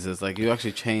phases, like you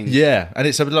actually changed. Yeah, and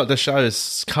it's a lot. The show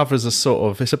covers a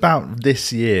sort of. It's about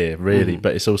this year really,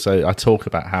 but it's also I talk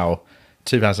about how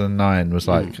 2009 was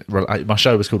like my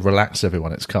show was called Relax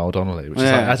Everyone. It's Carl Donnelly, which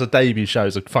is like, as a debut show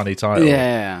is a funny title.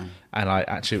 Yeah. And like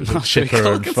actually it was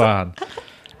chipper and fun.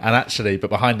 And actually, but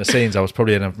behind the scenes, I was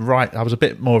probably I was a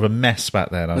bit more of a mess back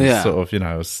then. I was sort of,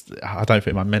 I don't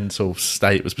think my mental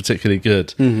state was particularly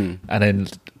good. And then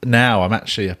now I'm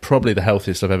actually probably the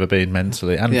healthiest I've ever been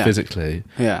mentally and physically.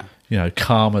 Yeah.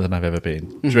 Calmer than I've ever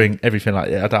been. Drink everything like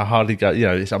that. I hardly go,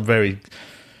 I'm very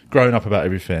grown up about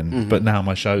everything. But now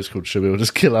my show's called Should We All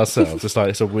Just Kill Ourselves? It's like,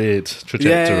 it's a weird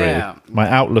trajectory. Yeah. My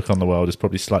outlook on the world is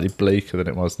probably slightly bleaker than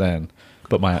it was then.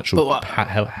 But my actual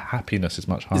happiness is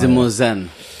much higher. Is it more zen?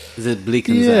 Is it bleak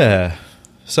and zen? Yeah.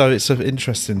 So it's an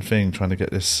interesting thing trying to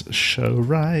get this show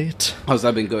right. How's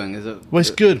that been going? Is it? Well, it's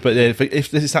good, but if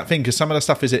it's that thing, because some of the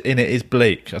stuff in it is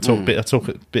bleak. I talk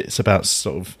bits about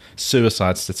sort of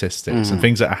suicide statistics and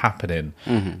things that are happening.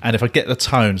 And if I get the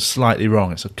tone slightly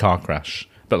wrong, it's a car crash.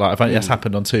 But like that's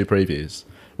happened on 2 previews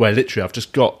where literally I've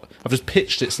just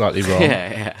pitched it slightly wrong,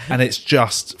 and it's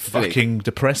just fucking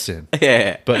depressing.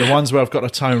 Yeah. But the ones where I've got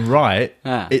the tone right,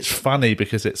 it's funny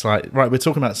because it's like, right, we're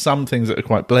talking about some things that are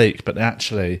quite bleak, but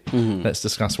actually, let's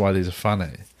discuss why these are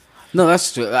funny. No,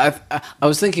 that's true. I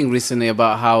was thinking recently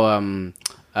about how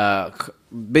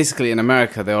basically in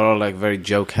America they're all like very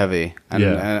joke heavy,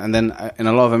 and then in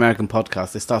a lot of American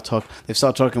podcasts they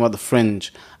start talking about the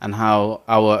Fringe and how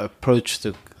our approach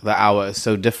to the hour is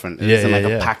so different. It's like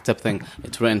a packed up thing.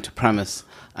 It's written to premise,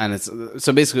 and it's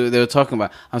so basically they were talking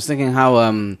about. I was thinking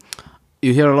how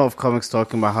you hear a lot of comics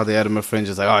talking about how the Edinburgh Fringe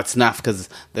is like, oh, it's naff because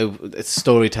it's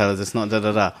storytellers. It's not da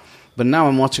da da. But now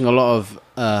I'm watching a lot of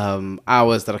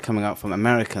hours that are coming out from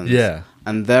Americans. Yeah.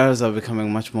 And theirs are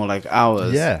becoming much more like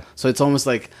ours. Yeah. So it's almost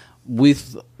like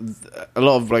with a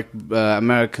lot of like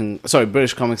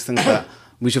British comics think that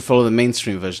we should follow the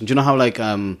mainstream version. Do you know how like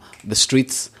The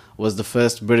Streets was the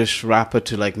first British rapper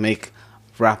to like make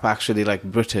rap actually like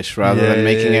British rather than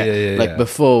making it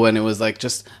before when it was like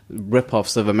just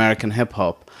rip-offs of American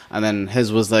hip-hop. And then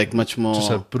his was like much more...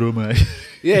 Just a Brume.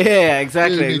 Yeah,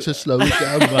 exactly. You need to slow it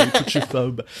down, mate. Put your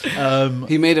phone back.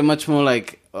 He made it much more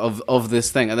like of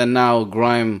this thing. And then now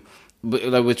grime,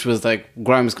 which was like,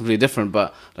 grime is completely different,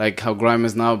 but like how grime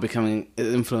is now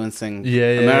influencing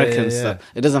American stuff.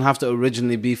 It doesn't have to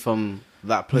originally be from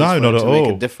that place not at all.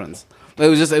 Make a difference. But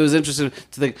it was interesting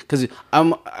to think, because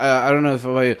I don't know if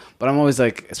about you, but I'm always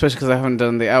like, especially because I haven't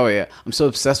done the hour yet, I'm so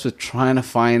obsessed with trying to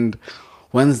find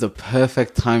when's the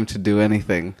perfect time to do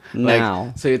anything. Now.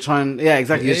 Like, so you're trying,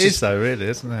 exactly. It is though, really,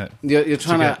 isn't it? You're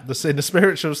trying to in the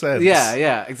spiritual sense.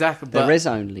 Yeah, exactly. But, there is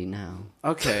only now.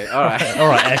 Okay, all right. All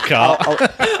right, Eckhart.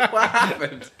 What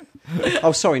happened?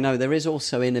 Oh, sorry, no, there is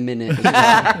also in a minute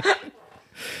as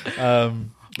well.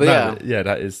 But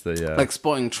that is the... like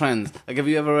spotting trends. Like, have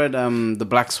you ever read The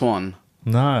Black Swan?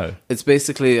 No. It's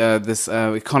basically this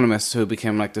economist who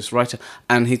became like this writer,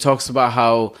 and he talks about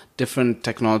how different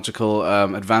technological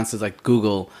advances like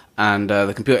Google and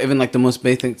the computer, even like the most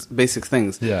basic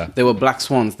things, they were black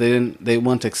swans. They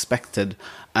weren't expected,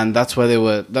 and that's why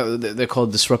they're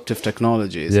called disruptive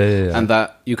technologies. And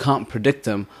that you can't predict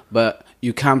them, but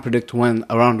you can predict when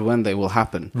they will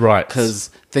happen. Right.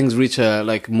 Because things reach a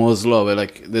like Moore's law, where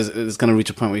like it's going to reach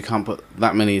a point where you can't put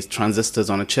that many transistors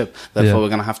on a chip. Therefore, we're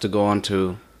going to have to go on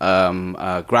to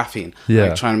graphene,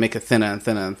 like trying to make it thinner and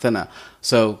thinner and thinner.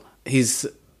 So he's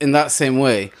in that same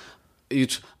way.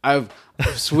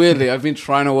 Just weirdly, I've been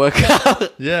trying to work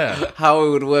out how it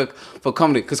would work for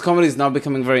comedy, because comedy is now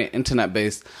becoming very internet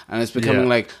based, and it's becoming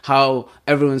like how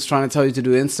everyone's trying to tell you to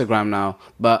do Instagram now,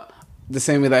 but the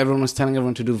same way that everyone was telling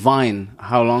everyone to do Vine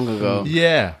how long ago.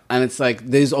 Yeah. And it's like,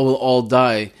 these all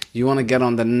die. You want to get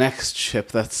on the next ship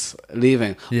that's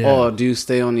leaving. Yeah. Or do you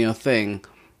stay on your thing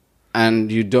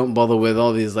and you don't bother with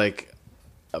all these like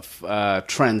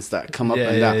trends that come up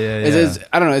and down?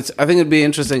 I don't know. I think it'd be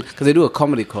interesting because they do a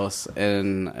comedy course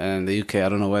in the UK. I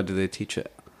don't know, where do they teach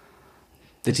it?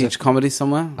 They teach comedy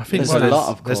somewhere? I think there's a lot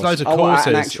of there's loads of courses.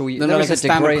 There's a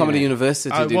stand-up comedy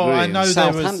university degree. Well, I know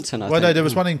Southampton, there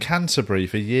was one in Canterbury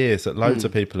for years that loads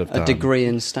of people have done. A degree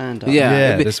in stand-up.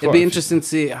 Yeah, it'd be interesting to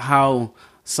see how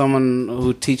someone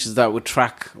who teaches that would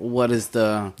track what is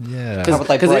the... Yeah. How would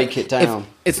they break it down?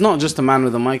 It's not just a man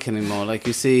with a mic anymore. Like,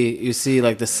 you see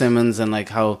like the Simmons and like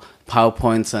how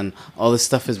PowerPoints and all this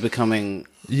stuff is becoming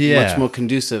much more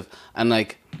conducive. And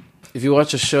like, if you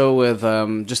watch a show with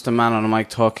just a man on a mic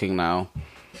talking now,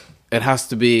 it has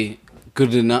to be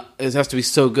good enough. It has to be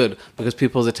so good because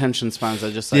people's attention spans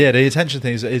are just like... Yeah, the attention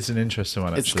thing is an interesting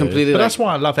one, actually. It's completely... But that's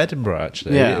why I love Edinburgh,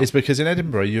 actually. Yeah. It's because in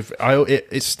Edinburgh,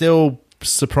 it still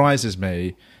surprises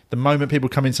me the moment people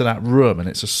come into that room and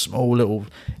it's a small little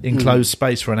enclosed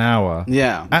space for an hour.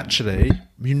 Yeah. Actually,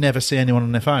 you never see anyone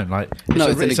on their phone. Like,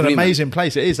 it's an amazing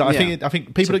place. It is. I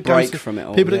think people that go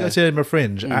to Edinburgh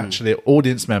Fringe, actually,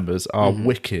 audience members are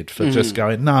wicked for just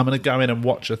going, no, I'm going to go in and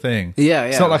watch a thing. Yeah,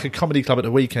 It's not like a comedy club at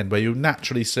the weekend where you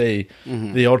naturally see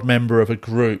the odd member of a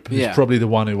group who's probably the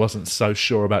one who wasn't so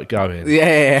sure about going.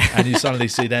 Yeah. And you suddenly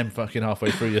see them fucking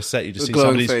halfway through your set. You just see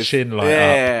somebody's chin light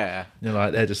up. You're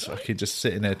like, they're just fucking just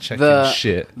sitting there checking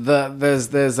shit. There's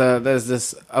this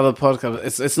other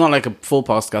podcast. It's not like a full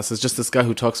podcast. It's just this guy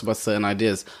who talks about certain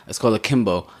ideas. It's called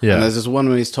Akimbo. Yeah. And there's this one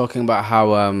where he's talking about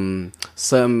how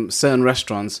certain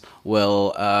restaurants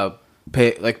will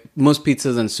pay, like, most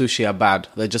pizzas and sushi are bad.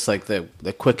 They're just like they're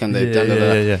quick and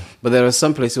they're But there are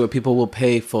some places where people will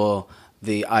pay for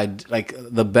the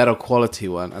better quality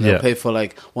one, and they'll pay for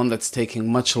like one that's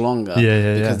taking much longer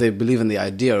because they believe in the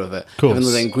idea of it, even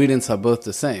though the ingredients are both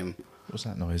the same. What's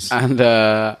that noise?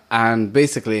 And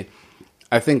basically,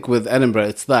 I think with Edinburgh,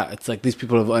 it's like these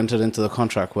people have entered into the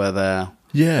contract where they're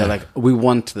like, we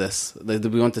want this. We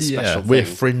want this special thing. We're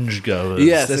fringe goers.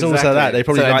 Yes, there's exactly. also that. They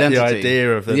probably like identity. the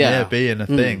idea of them being a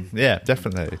thing. Yeah,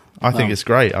 definitely. I think it's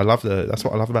great. That's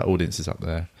what I love about audiences up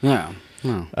there. Yeah.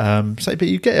 But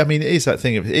you get, I mean, it is that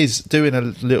thing. It is doing a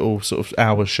little sort of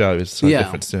hour show is so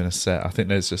different to doing a set. I think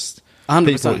there's just 100%.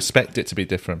 People expect it to be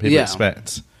different. People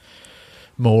expect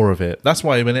more of it. That's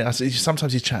why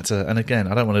sometimes you chat to, and again,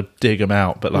 I don't want to dig them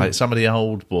out, but like some of the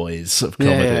old boys of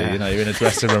comedy, you know, you're in a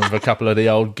dressing room with a couple of the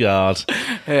old guard,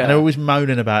 and they're always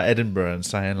moaning about Edinburgh and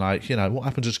saying like, you know, what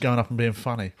happened to just going up and being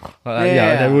funny? Like that,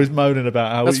 and they're always moaning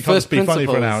about how you can't just be funny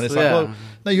for an hour. And it's like, well,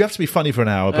 no, you have to be funny for an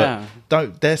hour, but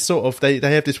don't. They're sort of they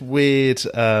have this weird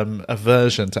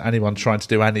aversion to anyone trying to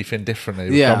do anything differently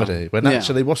with comedy. When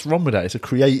actually, what's wrong with that? It's a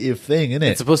creative thing, isn't it?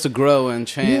 It's supposed to grow and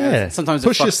change. Yeah. Sometimes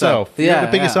push yourself. You're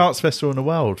the biggest arts festival in the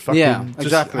world. Fucking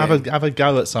exactly. Have a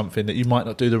go at something that you might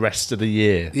not do the rest of the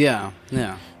year. Yeah.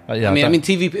 I mean,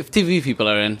 if TV people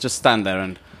are in, just stand there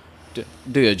and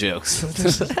do your jokes.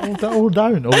 Or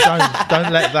don't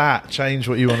let that change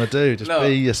what you want to do. Just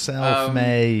be yourself,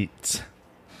 mate.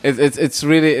 It's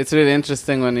really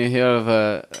interesting when you hear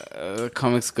of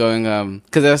comics going,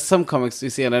 because there are some comics you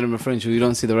see at Edinburgh Fringe who you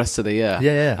don't see the rest of the year.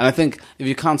 Yeah. And I think if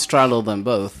you can't straddle them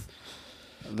both,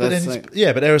 but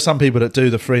there are some people that do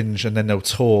the Fringe and then they'll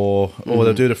tour, or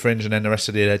they'll do the Fringe and then the rest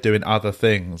of the year they're doing other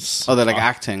things. Oh, they're like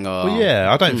acting, or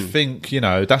I don't think,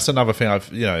 that's another thing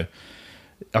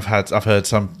I've heard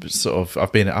some sort of.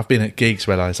 I've been at gigs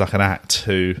where there's like an act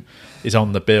who is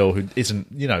on the bill who isn't,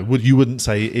 you wouldn't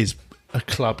say is a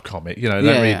club comic. They don't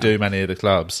really do many of the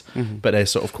clubs, but they're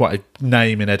sort of quite a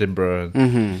name in Edinburgh.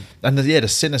 And the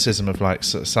cynicism of like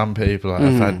some people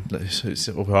I've had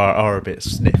sort of are a bit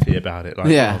sniffy about it. Like,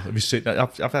 have you seen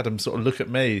that? I've had them sort of look at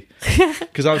me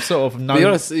because I've sort of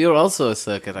known. You're also a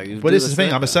circuit. Well, this is the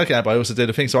thing. I'm a circuit act, but I also do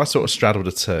the thing. So I sort of straddle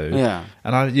the two. Yeah.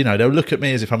 And they'll look at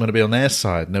me as if I'm going to be on their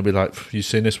side, and they'll be like, "You've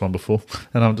seen this one before?"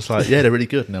 And I'm just like, "Yeah, they're really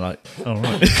good." And they're like, "All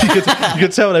right." you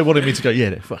could tell they wanted me to go.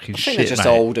 Yeah, they're fucking shit. They're just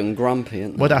old and grumpy,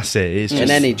 aren't they? Well, that's it. It's in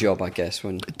just, any job, I guess.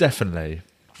 Definitely.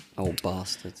 Old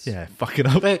bastards. Yeah, fucking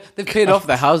up. They've paid off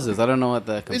their houses. I don't know what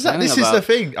they're complaining This about. is the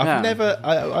thing. I've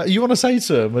never... you want to say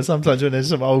to them, when sometimes when there's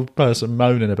some old person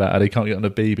moaning about how they can't get on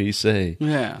the BBC,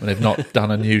 when they've not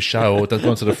done a new show or they've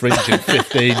gone to the Fringe in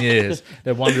 15 years,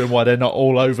 they're wondering why they're not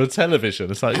all over television.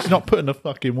 It's like, it's not putting the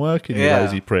fucking work in, you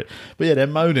lazy prick. But yeah, they're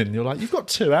moaning. You're like, you've got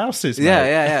 2 houses, mate,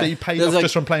 that you paid off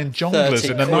just from playing jonglers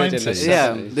in the 90s.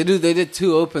 Yeah, they did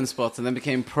 2 open spots and then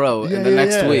became pro in the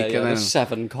next week. And then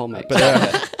 7 comics.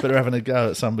 But they're having a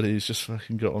go at somebody who's just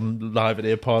fucking got on live at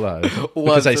the Apollo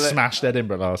because they smashed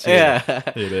Edinburgh last year. Yeah,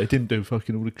 they didn't do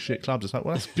fucking all the shit clubs. It's like,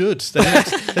 well, that's good. They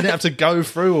didn't have to go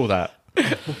through all that.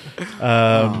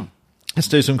 Let's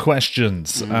do some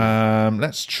questions.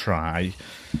 Let's try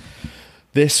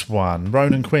this one.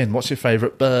 Ronan Quinn, what's your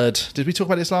favourite bird? Did we talk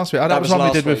about this last week? That was one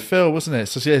we did with Phil, wasn't it?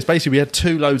 So yeah, it's basically we had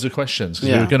 2 loads of questions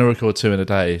because we were going to record 2 in a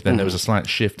day. Then there was a slight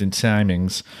shift in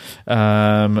timings.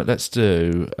 Let's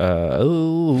do...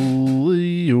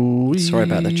 Sorry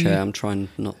about the chair. I'm trying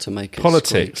not to make it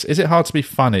politics. squeak. Is it hard to be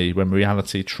funny when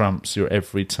reality trumps your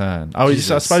every turn? I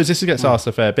suppose this gets asked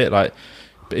a fair bit, like...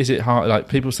 But is it hard? Like,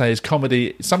 people say, is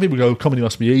comedy... Some people go, comedy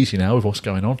must be easy now with what's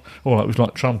going on. Or like, with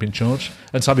like Trump in charge.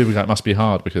 And some people go, it must be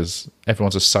hard because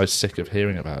everyone's just so sick of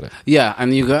hearing about it. Yeah,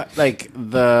 and you got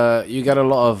you get a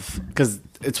lot of... Because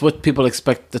it's what people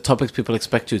expect, the topics people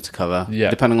expect you to cover. Yeah.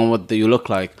 Depending on what you look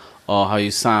like or how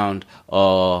you sound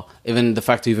or even the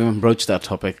fact you've even broached that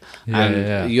topic.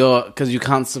 Because you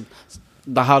can't...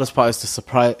 The hardest part is to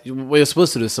surprise... What you're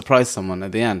supposed to do is surprise someone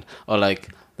at the end. Or like,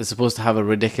 they're supposed to have a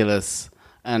ridiculous...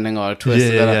 ending or a twist.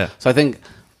 So I think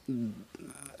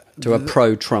do a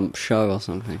pro-Trump show or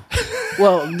something.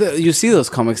 Well, you see those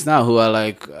comics now who are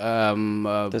like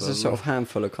there's a sort of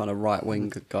handful of kind of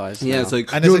right-wing guys. Yeah, it's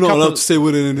like, and you're not allowed to say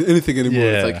anything anymore.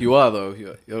 Yeah. It's like, you are though.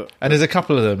 And there's a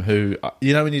couple of them who,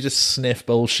 you know, when you just sniff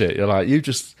bullshit, you're like, you've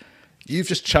just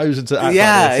chosen to act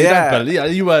like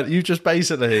this. You just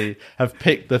basically have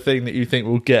picked the thing that you think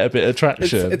will get a bit of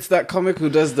traction. It's that comic who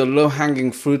does the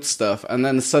low-hanging fruit stuff, and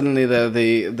then suddenly they're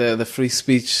the free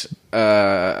speech.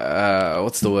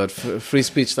 What's the word? Free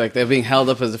speech, like they're being held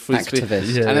up as a free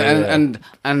activist. Speech.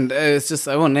 And it's just,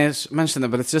 I won't mention that,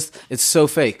 but it's so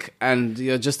fake, and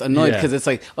you're just annoyed because it's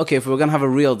like, okay, if we're gonna have a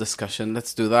real discussion,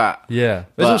 let's do that. Yeah,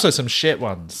 there's also some shit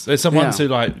ones. There's some ones who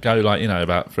like go like, you know,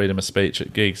 about freedom of speech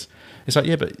at gigs. It's like,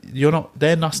 yeah, but you're not.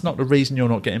 That's not the reason you're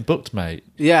not getting booked, mate.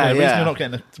 The reason you're not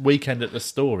getting a weekend at the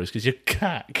store is because you're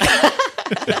cack.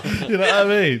 You know what I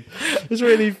mean? It's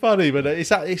really funny, but it is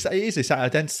this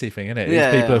identity thing, isn't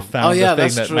it? People have found the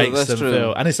thing that makes them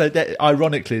feel. And it's like,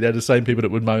 ironically, they're the same people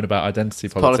that would moan about identity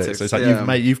politics. So it's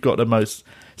like you've got the most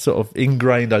sort of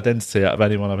ingrained identity out of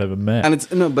anyone I've ever met. And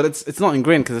it's not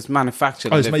ingrained because it's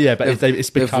manufactured. It's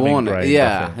becoming ingrained.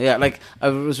 Yeah. Like I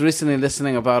was recently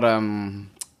listening about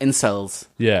incels.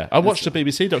 Yeah, I watched the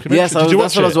BBC documentary. Yes, Did you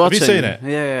watch it? What I was watching. Have you seen it?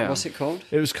 Yeah. What's it called?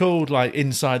 It was called like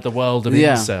Inside the World of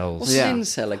Incels. What's an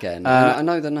incel again? I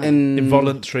know the name.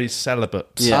 Involuntary celibate.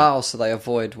 Yeah. Oh, so they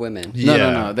avoid women.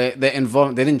 No. They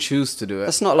didn't choose to do it.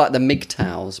 That's not like the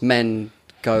MGTOWs. Men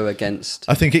go against.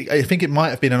 I think it might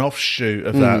have been an offshoot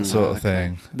of that sort of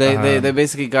thing. They're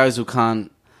basically guys who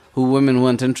women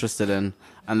weren't interested in,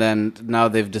 and then now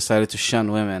they've decided to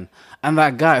shun women. And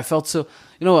that guy, I felt so...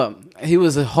 You know what? He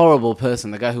was a horrible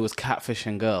person, the guy who was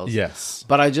catfishing girls. Yes.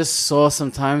 But I just saw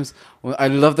sometimes... I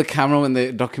love the camera when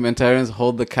the documentarians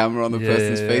hold the camera on the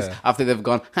person's face after they've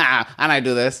gone, ha, and I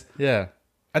do this. Yeah.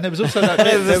 And there was also that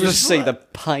bit... There was see the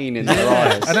pain in their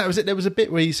eyes. And that was it. There was a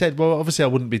bit where he said, well, obviously I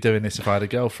wouldn't be doing this if I had a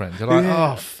girlfriend. You're like,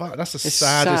 oh, fuck, that's the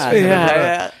saddest thing I've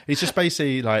ever heard. It's just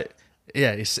basically like...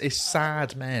 Yeah, it's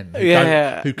sad men who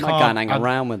can't... I go and hang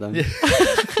around with them.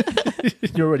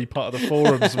 You're already part of the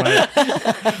forums, mate.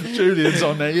 Julian's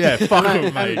on there. Yeah, fuck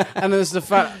him, mate. And there's the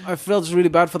fact, I felt really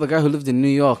bad for the guy who lived in New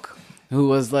York, who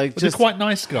was like just... quite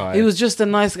nice guy. He was just a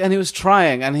nice... And he was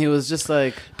trying, and he was just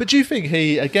like... But do you think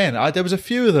there was a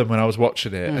few of them when I was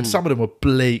watching it, and some of them were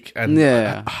bleak and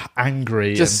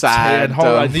angry. Just sad.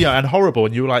 And horrible.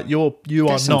 And you were like, you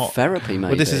are not... therapy, mate.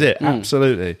 Well, this is it.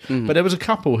 Absolutely. But there was a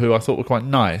couple who I thought were quite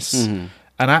nice.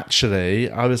 And actually,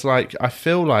 I was like, I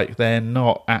feel like they're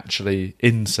not actually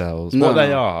incels. No. What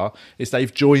they are is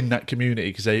they've joined that community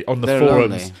because they're on the forums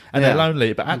lonely. And they're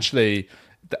lonely. But actually,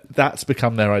 that's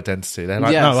become their identity. They're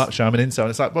like, no, actually, I'm an incel. And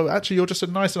it's like, well, actually, you're just a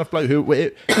nice enough bloke who,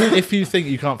 if you think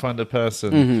you can't find a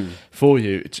person for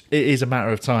you, it is a matter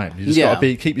of time. You just got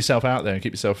to keep yourself out there and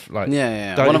keep yourself like...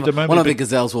 Yeah. One of the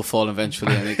gazelles will fall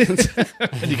eventually.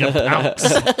 And you can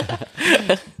pounce.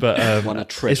 But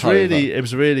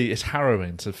it's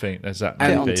harrowing to think there's that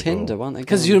many people. On Tinder, weren't they?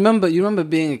 Because you remember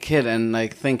being a kid and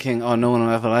like thinking, oh, no one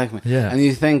will ever like me. Yeah. And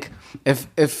you think,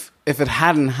 if if it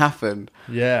hadn't happened,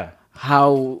 Yeah.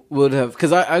 how would have?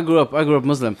 Because I grew up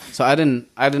Muslim, so I didn't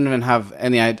even have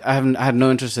any. I had no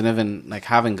interest in even like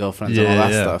having girlfriends and all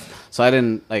that stuff. So I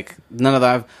didn't like none of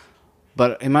that.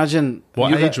 But imagine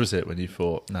what age was it when you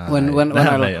thought? Nah, when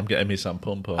mate, I'm getting me some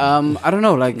pom pom. I don't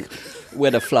know, like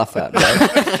with a fluff at,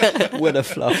 bro. With a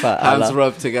fluff at, hands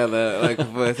rubbed together, like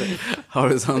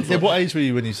horizontal. Yeah, what age were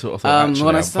you when you sort of thought? Actually,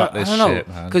 when I started, I don't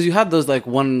know, because you had those like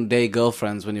one day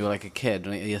girlfriends when you were like a kid,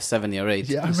 year 7, year 8.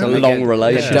 Yeah, it's a long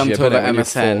relationship. Dumped over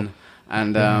MSN,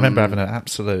 and I remember having an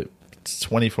absolute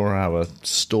 24-hour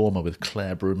stormer with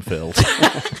Claire Broomfield.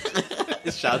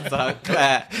 Shout out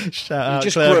Claire. Shout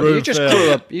out Claire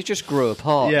Broomfield. You just grew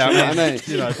apart. Yeah, do you know what I mean?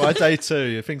 You know, by day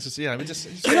 2, things just we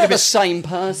just. You're not the same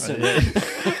person.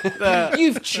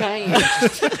 You've changed.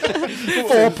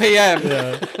 4 p.m.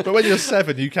 Yeah. But when you're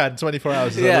 7, you can 24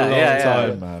 hours is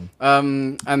a long time,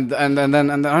 man. And then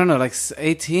I don't know, like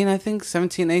 18, I think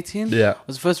 17, 18. Yeah,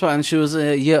 was the first one, and she was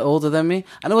a year older than me,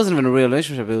 and it wasn't even a real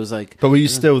relationship. It was like. But were you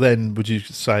still then? Would you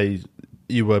say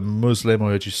you were Muslim,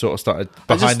 or had you sort of started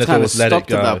behind the doors, let it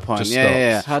go? At that point. Just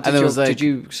yeah. How did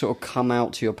you sort of come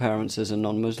out to your parents as a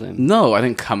non-Muslim? No, I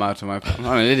didn't come out to my parents.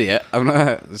 I'm an idiot. I'm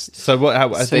not. So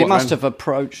what? So you must have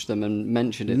approached them and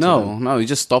mentioned it. No, you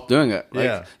just stopped doing it.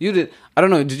 Like, you did. I don't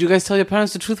know. Did you guys tell your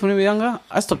parents the truth when you were younger?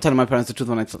 I stopped telling my parents the truth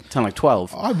when I turned like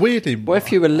 12. I weirdly. Well,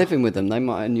 if you were living with them, they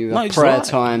might have knew prayer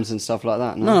times and stuff like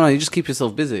that. No, you just keep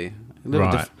yourself busy.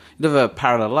 You live a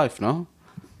parallel life, no?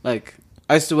 Like.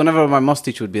 I used to, whenever my mosque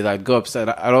teacher would be there, I'd go upstairs.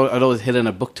 I'd always hid in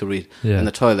a book to read in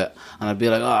the toilet. And I'd be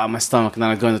like, my stomach. And then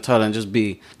I'd go in the toilet and just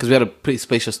be... Because we had a pretty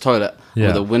spacious toilet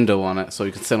with a window on it, so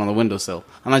you could sit on the windowsill.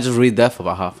 And I'd just read there for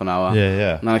about half an hour.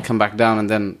 Yeah. And then I'd come back down and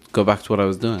then go back to what I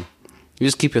was doing. You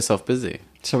just keep yourself busy.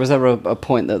 So was there a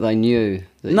point that they knew?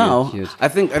 That no. I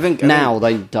think now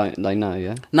they don't. They know,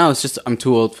 yeah? Now it's just, I'm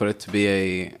too old for it to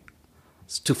be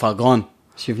It's too far gone.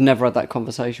 So you've never had that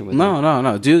conversation with them?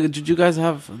 No. Did you guys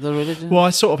have the religion? Well,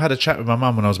 I sort of had a chat with my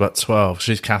mum when I was about 12.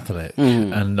 She's Catholic,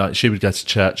 and she would go to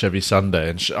church every Sunday.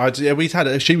 And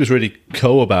she was really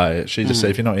cool about it. She just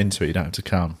said, if you're not into it, you don't have to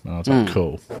come. And I was like,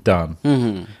 cool, done.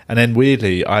 And then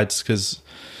weirdly, because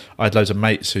I had loads of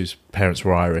mates whose parents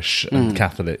were Irish and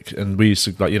Catholic, and we used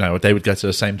to, they would go to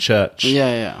the same church.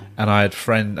 Yeah. And I had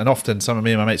friends, and often some of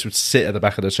me and my mates would sit at the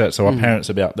back of the church, so our parents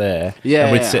would be up there,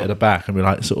 and we'd sit at the back, and we'd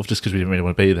sort of just because we didn't really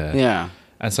want to be there. Yeah.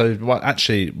 And so, one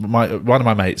of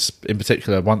my mates in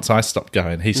particular, once I stopped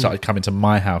going, he started coming to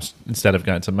my house instead of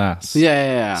going to mass.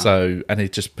 Yeah. So, and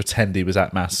he'd just pretend he was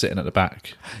at mass, sitting at the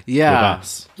back. Yeah. With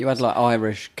us. You had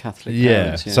Irish Catholic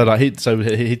parents. Yeah. So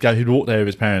he'd walk there with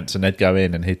his parents, and they'd go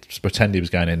in, and he'd just pretend he was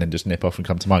going in, and just nip off and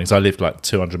come to mine. Because I lived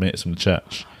 200 minutes from the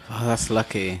church. Oh, that's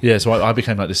lucky. Yeah. So I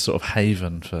became this sort of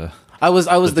haven for. I was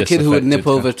the kid who would nip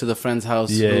over to the friend's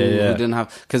house who didn't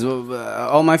have, because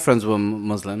all my friends were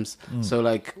Muslims. So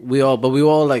we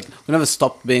never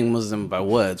stopped being Muslim by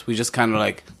words. We just kind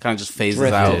of just phased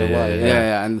out.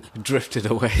 And drifted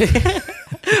away.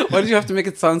 Why did you have to make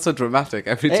it sound so dramatic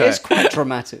every time? It is quite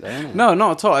dramatic, though, isn't it? No,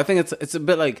 not at all. I think it's a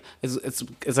bit like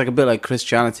it's like a bit like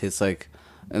Christianity. It's like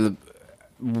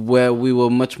where we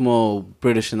were much more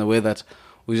British in the way that.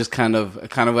 We just kind of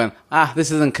went,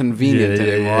 this isn't convenient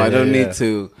anymore. I don't need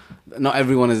to. Not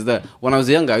everyone is there. When I was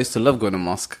younger, I used to love going to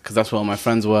mosque because that's where all my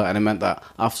friends were, and it meant that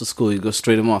after school you go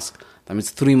straight to mosque. That means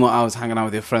 3 more hours hanging out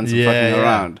with your friends and fucking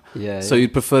around. So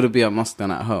you'd prefer to be at mosque than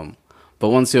at home. But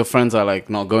once your friends are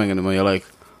not going anymore, you're like,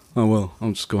 oh well,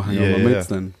 I'll just go hang out with my mates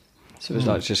then. So it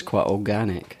was just quite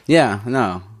organic. Yeah,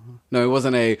 no, it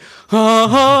wasn't a.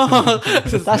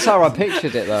 That's how I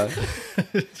pictured it, though.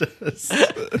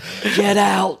 Get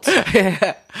out.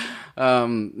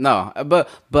 No, but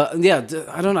yeah,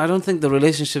 I don't think the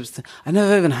relationships. I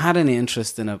never even had any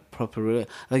interest in a proper.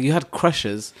 You had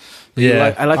crushes.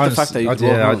 Yeah, I like the fact that you.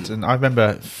 I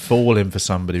remember falling for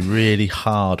somebody really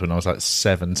hard when I was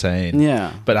 17.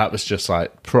 Yeah, but that was just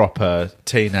proper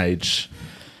teenage.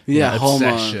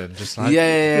 Obsession. Just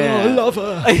I love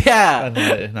her. Yeah. And,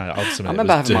 ultimately, I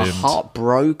remember having my heart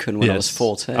broken when I was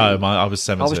 14. Oh, I was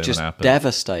 17. I was just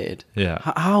devastated. Yeah.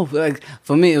 How?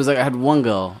 For me, it was I had one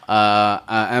girl,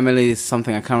 Emily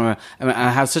something, I can't remember.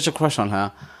 I had such a crush on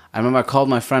her. I remember I called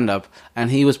my friend up,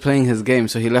 and he was playing his game,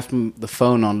 so he left the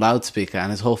phone on loudspeaker,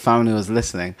 and his whole family was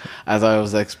listening as I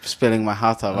was spilling my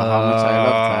heart out about how much I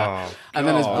loved her. And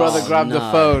then his brother grabbed the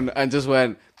phone and just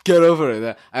went, Get over it.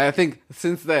 And I think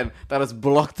since then, that has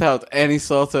blocked out any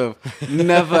sort of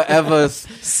never ever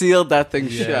sealed that thing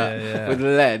shut with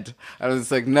lead. And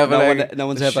it's like never. No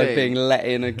one's ever being let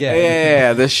in again.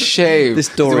 Yeah, the shame. This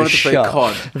door is shut.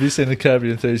 Have you seen the Curb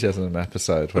Your Enthusiasm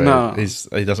episode where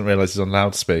he doesn't realise he's on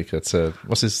loudspeaker to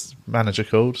what's his manager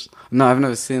called? No, I've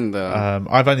never seen the.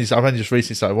 I've only just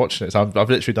recently started watching it. So I've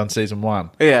literally done season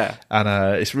 1. Yeah, and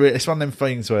it's one of them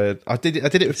things where I did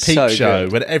it with Peep Show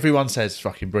when everyone says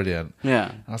fucking brilliant.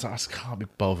 Yeah, and I was like, I just can't be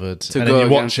bothered. To and go then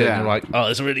you watch against, it and you're like, oh,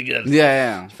 it's really good.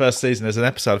 Yeah. First season, there's an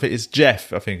episode. I think it's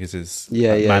Jeff. I think is his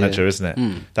manager, isn't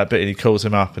it? That bit, and he calls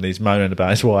him up and he's moaning about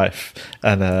his wife,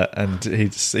 and he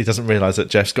doesn't realise that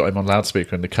Jeff's got him on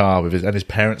loudspeaker in the car with his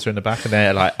parents are in the back, and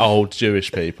they're like old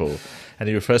Jewish people. And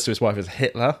he refers to his wife as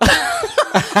Hitler.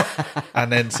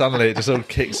 And then suddenly it just all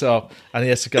kicks off, and he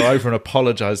has to go over and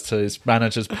apologise to his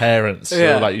manager's parents.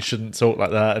 So, like, you shouldn't talk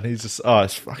like that. And he's just,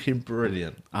 it's fucking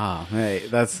brilliant. Mate,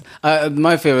 that's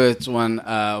my favourite one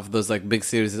of those like big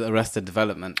series is Arrested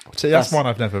Development. See, that's one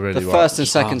I've never really watched. The first and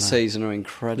second season are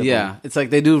incredible. Yeah, it's like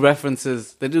they do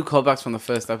references, they do callbacks from the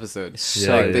first episode.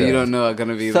 That you don't know are going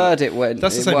to be. Third, it weren't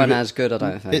as good, I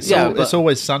don't think. It's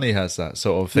Always Sunny has that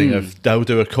sort of thing of they'll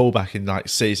do a callback in like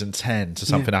season 10 to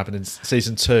something happened in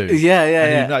season 2.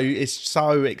 Yeah. You know, it's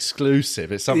so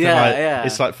exclusive. It's something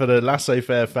it's like for the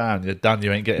laissez-faire fan, you're done.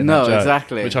 You ain't getting that joke,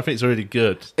 exactly. Which I think is really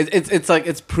good. It's like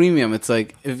it's premium. It's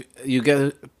like if you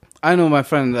get. I know my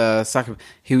friend Sakib.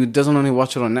 He doesn't only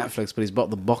watch it on Netflix, but he's bought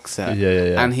the box set.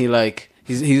 Yeah. And he like.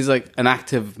 He's like an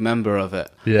active member of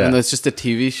it. Yeah. And it's just a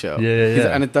TV show.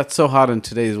 Yeah. And that's so hard in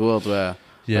today's world where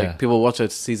like, people watch a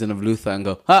season of Luther and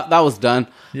go, that was done.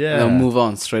 Yeah. And they'll move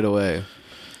on straight away.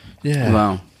 Yeah.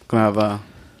 Wow. Gonna have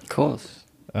Of course.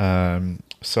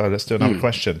 So let's do another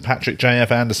question. Patrick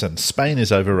J.F. Anderson. Spain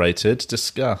is overrated.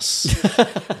 Discuss.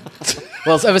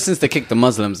 Well, ever since they kicked the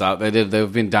Muslims out,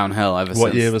 they've been downhill ever since.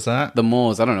 What year was that? The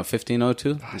Moors, I don't know,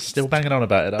 1502? Still banging on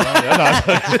about it, aren't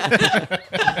you?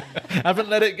 Haven't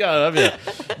let it go, have you?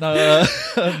 No.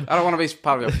 I don't want to be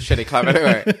part of your shitty club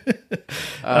anyway.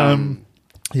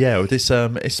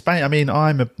 It's Spain. I mean,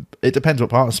 it depends what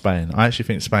part of Spain. I actually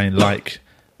think Spain, like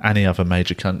any other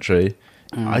major country,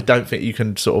 I don't think you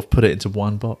can sort of put it into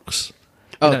one box.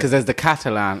 Oh, because there's the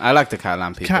Catalan. I like the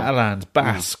Catalan people. Catalans,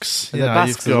 Basques.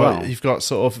 Basques as well. You've got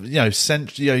sort of,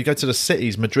 you go to the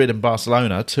cities, Madrid and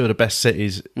Barcelona, two of the best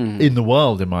cities in the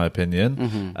world, in my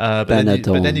opinion. But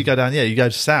then you go down, you go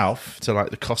south to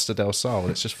like the Costa del Sol, and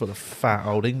it's just full of fat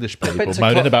old English people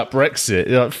moaning about Brexit.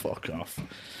 You're like, fuck off.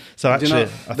 So actually, I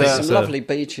think there's some lovely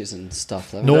beaches and stuff.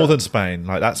 Though. Northern Spain,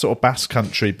 like that sort of Basque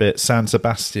country bit, San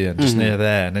Sebastian, just near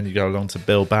there, and then you go along to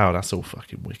Bilbao. That's all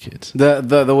fucking wicked.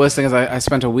 The worst thing is I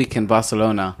spent a week in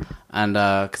Barcelona, and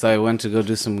because I went to go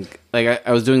do some I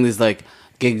was doing these like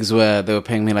gigs where they were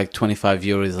paying me like 25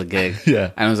 euros a gig,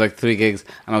 and it was like 3 gigs,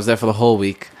 and I was there for the whole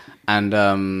week, and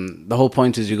the whole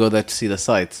point is you go there to see the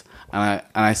sights. And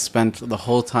I spent the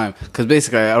whole time because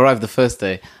basically I arrived the first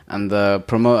day, and the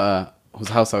promoter whose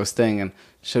house I was staying in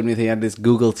showed me that he had this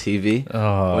Google TV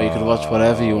where you could watch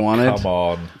whatever you wanted. Come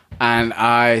on. And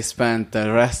I spent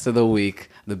the rest of the week,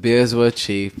 the beers were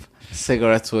cheap,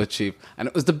 cigarettes were cheap, and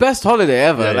it was the best holiday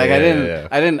ever. I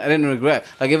didn't regret.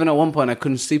 Like even at one point I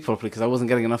couldn't sleep properly because I wasn't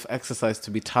getting enough exercise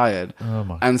to be tired. Oh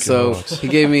my and God. So he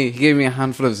gave me a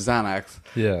handful of Xanax.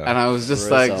 Yeah. And I was just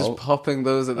just popping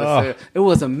those at the It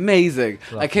was amazing.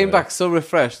 Lovely. I came back so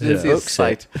refreshed. Didn't see a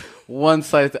sight. One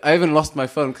site, I even lost my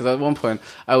phone because at one point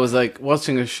I was like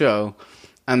watching a show,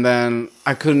 and then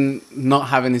I couldn't not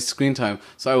have any screen time,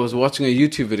 so I was watching a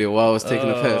YouTube video while I was taking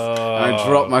a piss, and I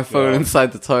dropped my phone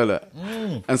inside the toilet.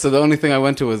 And so the only thing I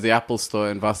went to was the Apple Store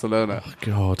in Barcelona. Oh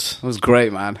God, it was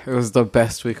great, man. It was the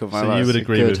best week of my life. You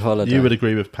would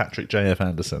agree with Patrick J.F.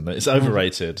 Anderson that it's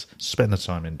overrated. Spend the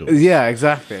time indoors. Yeah,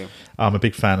 exactly. I'm a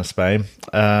big fan of Spain.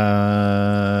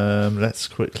 Let's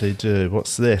quickly do...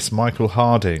 What's this? Michael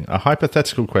Harding. A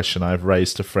hypothetical question I've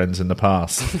raised to friends in the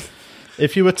past.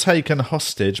 If you were taken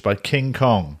hostage by King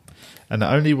Kong, and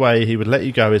the only way he would let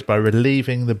you go is by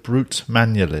relieving the brute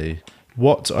manually,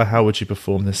 what or how would you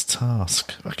perform this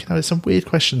task? There's some weird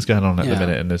questions going on at the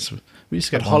minute, and we used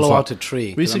to get hollow out a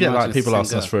tree. We used to get like people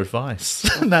asking us for advice.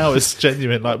 Now it's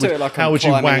genuine. Like, how would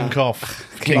you wank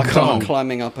off King Kong? I'm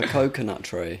climbing up a coconut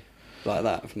tree like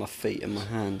that with my feet in my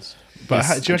hands. But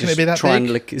do you reckon it'd be that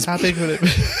big? How big would it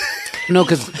be? No,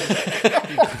 because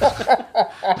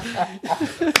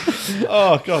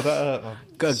oh God, that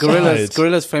hurt.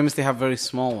 Gorillas famously have very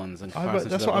small ones.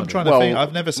 That's what I'm trying to think.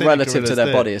 I've never seen relative to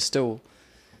their body is still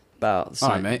about. So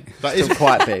All right, mate. But still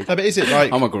quite big. No, but is it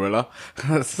like? I'm a gorilla.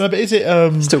 No, but is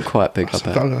it? Still quite big, I bet.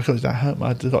 That hurt.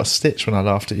 I got a stitch when I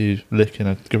laughed at you licking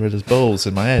a gorilla's balls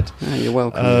in my head. Oh, you're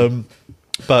welcome.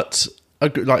 But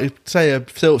like, say a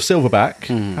silverback.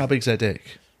 How big's their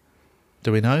dick?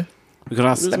 Do we know? We could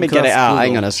ask. Let me get it out.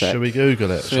 Hang on a sec. Should we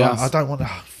Google it? we ask? I don't want.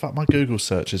 Fuck, my Google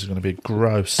searches are going to be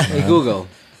gross. Hey Man. Google.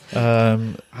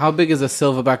 How big is a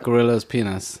silverback gorilla's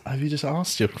penis? Have you just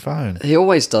asked your phone? He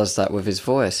always does that with his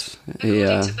voice.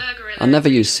 I never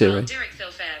use Siri. The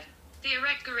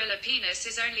erect gorilla penis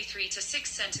is only 3 to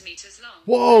 6 centimeters long.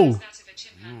 Whoa! That of a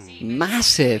chimpanzee.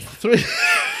 Massive. 3.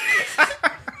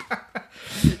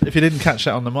 If you didn't catch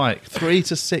that on the mic, 3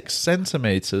 to 6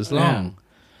 centimeters long.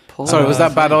 Poor Sorry, was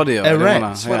that bad audio? Erect.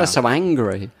 That's why they're so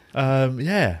angry.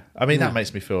 Yeah. I mean, that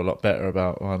makes me feel a lot better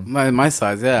about one. My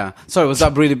size, yeah. Sorry, was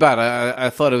that really bad? I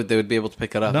thought they would be able to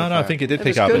pick it up. No, I think it did pick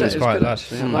was up. good, It was it was quite good, loud.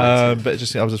 actually. I liked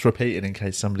But I was just repeating in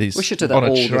case somebody's We should do that on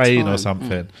all a the train time. or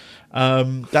something.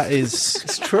 That is.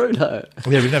 It's true, though.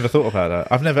 Yeah, we've never thought about that.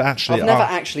 I've never actually. I've never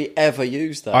actually ever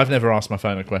used that. I've never asked my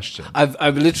phone a question.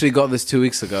 I've literally got this 2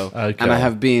 weeks ago, Okay. and I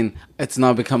have been. It's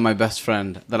now become my best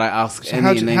friend that I ask So any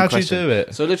how do name you question. do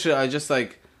it? So literally, I just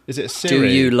like. Is it a Siri?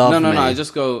 Do you love me? No. I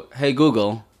just go, "Hey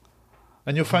Google,"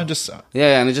 And your phone just.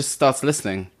 and it just starts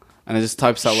listening, and it just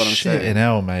types out what I'm Shit saying. in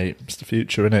hell, mate. It's the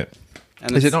future, isn't it?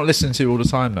 And Is it it's- not listening to you all the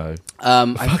time though?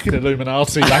 I, Fucking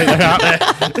Illuminati later out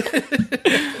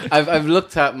there. I've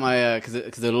looked at my because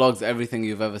it logs everything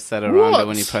you've ever said around What? it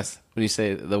when you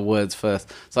say the words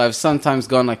first. So I've sometimes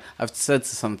gone like I've said to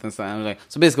something and I'm like,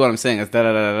 so basically what I'm saying is da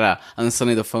da da da da, and then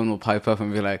suddenly the phone will pipe up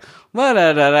and be like da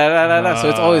da da da da da. So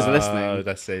it's always Oh, listening.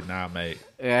 that's it now, mate.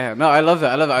 Yeah, no, I love it.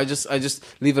 I just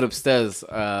leave it upstairs.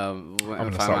 When I'm going if to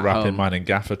I'm start at wrapping home. mine in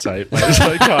gaffer tape, mate, so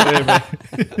they can't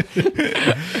hear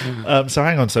me. So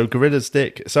hang on. So gorilla's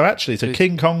dick. So actually, so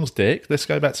King Kong's dick. Let's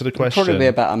go back to the question. Probably be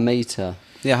about a meter.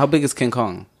 Yeah, how big is King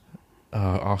Kong?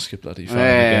 Ask your bloody phone Yeah,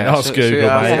 again. yeah, Ask should Google, we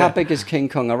ask- mate. Yeah, how big is King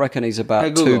Kong? I reckon he's about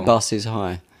Hey, 2 Google. buses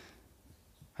high.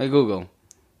 Hey Google,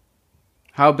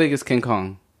 how big is King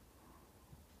Kong?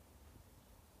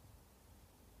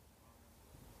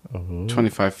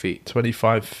 25 feet.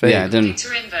 25 feet. Yeah, I didn't.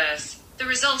 To inverse. The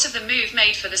result of the move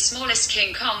made for the smallest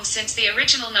King Kong since the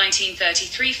original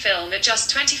 1933 film at just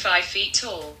 25 feet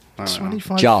tall.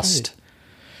 25 Just. feet.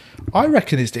 I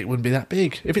reckon his dick wouldn't be that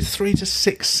big. If it's 3 to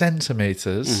 6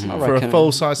 centimeters I for a reckon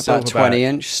full size about silverback.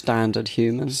 20-inch standard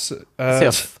human.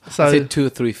 I'd say 2 or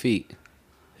 3 feet.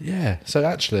 yeah. So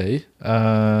actually,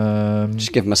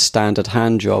 Just give him a standard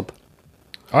hand job.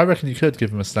 I reckon you could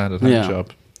give him a standard hand Yeah.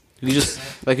 job. You just,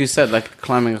 like you said, like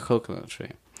climbing a coconut tree.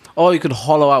 Or you could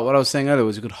hollow out, what I was saying earlier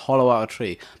was you could hollow out a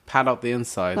tree, pad out the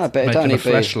inside. No, but it'd Making only a be...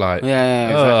 flashlight. Yeah,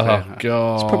 exactly. Oh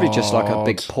god. It's probably just like a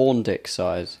big porn dick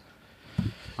size.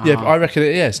 Yeah, but I reckon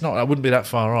it's not. I wouldn't be that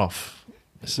far off.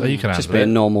 So you can have Just be a it.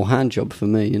 normal hand job for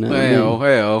me, you know what I mean?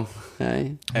 Hey-oh.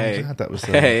 Hey. Hey. I'm glad that was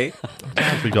Hey. I'm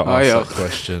glad we got Oh, asked yeah. that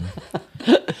question.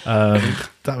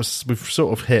 That was we've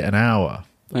sort of hit an hour.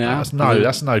 Yeah.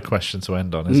 That's no question to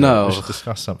end on, is No. it? We should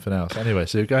discuss something else. Anyway,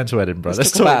 so you're going to Edinburgh.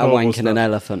 Let's talk about a normal wanking an stuff.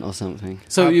 elephant or something.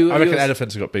 So I reckon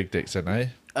elephants have got big dicks, don't they?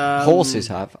 Horses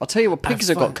have. I'll tell you what, pigs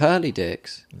have got curly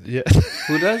dicks. Yeah.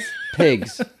 Who does?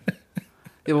 Pigs.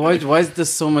 Yeah, why is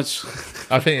this so much?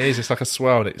 I think it is. It's like a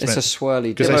swirl. It's a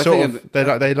swirly because dick. they but I sort think of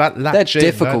they're latch They're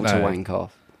in, difficult don't to they? wank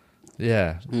off.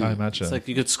 Yeah, I imagine. It's like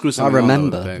you could screw something on,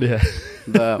 remember. I would think. yeah.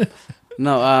 But,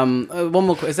 no, one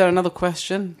more. Is there another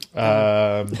question?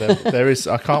 There is.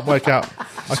 I can't work out.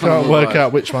 I can't work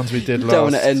out which ones we did last. Don't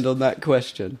want to end on that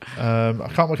question. I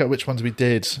can't work out which ones we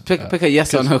did. Pick a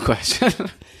yes or no question.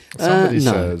 Somebody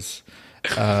no. says.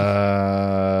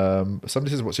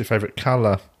 Somebody says, "What's your favourite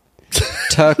colour?"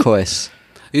 Turquoise.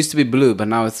 It used to be blue, but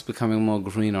now it's becoming more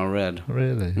green or red.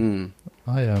 Really?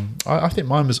 I think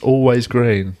mine was always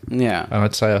green, Yeah. and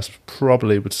I'd say I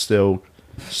probably would still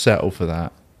settle for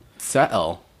that.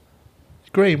 Settle.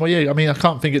 Green. Well, yeah. I mean, I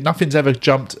can't think. Nothing's ever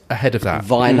jumped ahead of that.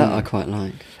 Violet, I quite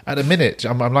like. At the minute,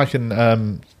 I'm liking.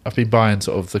 I've been buying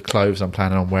sort of the clothes I'm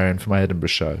planning on wearing for my Edinburgh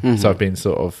show. So I've been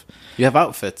sort of. You have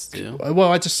outfits, do you?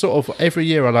 Well, I just sort of every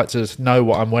year I like to know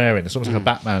what I'm wearing. It's almost like a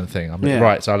Batman thing. I'm Yeah.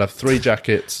 right, so I'll have 3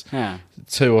 jackets, Yeah.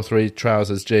 2 or 3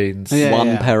 trousers, jeans, Yeah.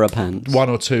 One pair of pants. 1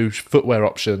 or 2 footwear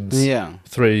options, Yeah.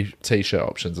 3 t-shirt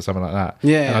options or something like that.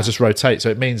 Yeah, and yeah. I just rotate. So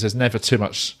it means there's never too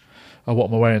much. Oh, what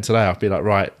am I wearing today? I'll be like,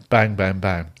 right, bang, bang,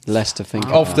 bang. Less to think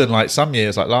Often, like some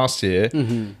years, like last year,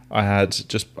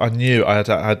 I knew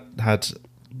I had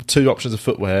 2 options of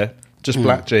footwear, Just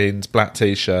black jeans, black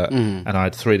t-shirt, and I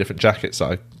had 3 different jackets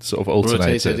that I sort of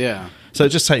alternated. Yeah. So it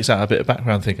just takes out a bit of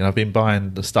background thinking. I've been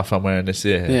buying the stuff I'm wearing this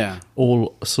year. Yeah.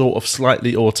 All sort of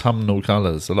slightly autumnal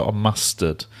colours. A lot of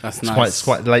mustard. That's nice. nice. It's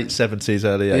quite late 70s,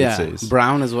 early 80s.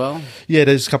 Brown as well. Yeah,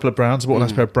 there's a couple of browns. I bought a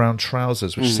nice pair of brown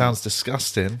trousers, which sounds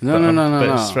disgusting. No. But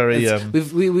it's very...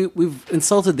 We've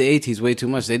insulted the 80s way too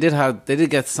much. They did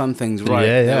get some things right.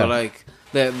 Yeah. They were like...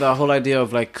 The whole idea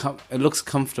of like it looks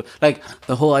comfortable, like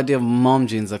the whole idea of mom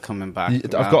jeans are coming back.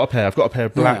 I've got a pair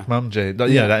of black mum jeans.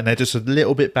 Yeah, and they're just a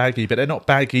little bit baggy, but they're not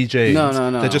baggy jeans.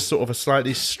 No. They're just sort of a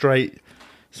slightly straight,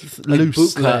 Like loose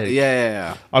boot cut. leg.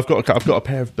 Yeah. I've got a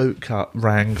pair of boot cut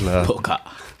Wrangler Boot cut.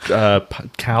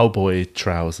 cowboy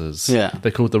trousers. Yeah.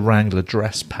 They're called the Wrangler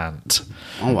dress pant.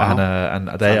 Oh wow! And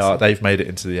they've made it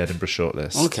into the Edinburgh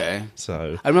shortlist. Okay.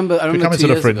 So I remember if you're coming 2 to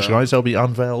the years Fringe, ago, guys, they'll be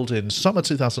unveiled in summer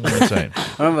 2019.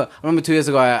 I remember 2 years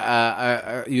ago.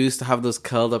 I used to have those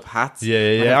curled up hats.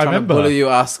 Yeah. I remember. Bully you,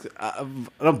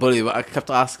 not bully you, but I kept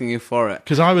asking you for it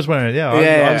because I was wearing.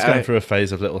 I was going through a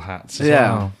phase of little hats.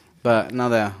 Yeah. But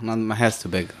now my hair's too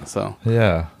big, so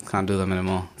can't do them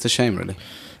anymore. It's a shame, really.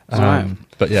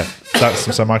 But yeah,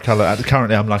 that's so my colour.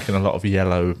 Currently, I'm liking a lot of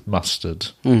yellow mustard,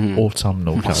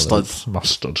 autumnal colours.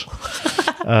 Mustard.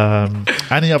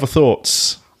 Any other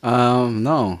thoughts?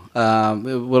 No.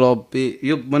 We'll all be.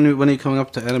 When are you coming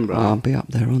up to Edinburgh? I'll be up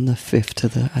there on the 5th to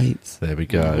the 8th. There we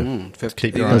go.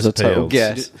 Keep your As eyes a total peeled.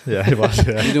 guess. Yeah, it was.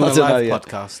 Yeah. You're doing a live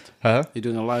podcast. Huh? You're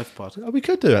doing a live podcast. Oh, we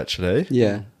could do actually.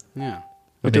 Yeah. Yeah.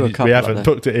 We haven't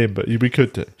booked it in, but we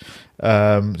could do.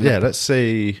 Let's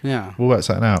see. Yeah. We'll work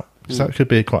something out. So that could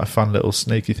be quite a fun little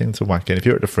sneaky thing to whack in. If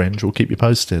you're at the Fringe, we'll keep you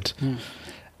posted.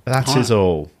 That is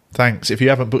all. Thanks. If you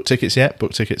haven't booked tickets yet,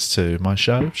 book tickets to my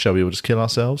show, Shall We All Just Kill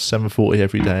Ourselves, 7:40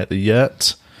 every day at the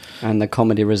Yurt. And the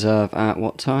Comedy Reserve at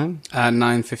what time?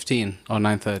 9:15 or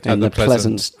 9:30. At the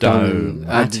Pleasance Dome.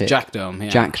 Jack Dome, yeah.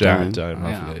 Jack Dome.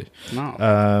 Lovely.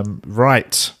 No.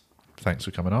 Right. Thanks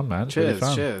for coming on, man. It's really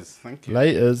fun. Cheers. Thank you.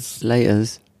 Laters. Yes.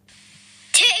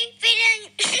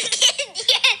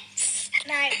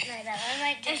 No, I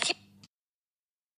might do.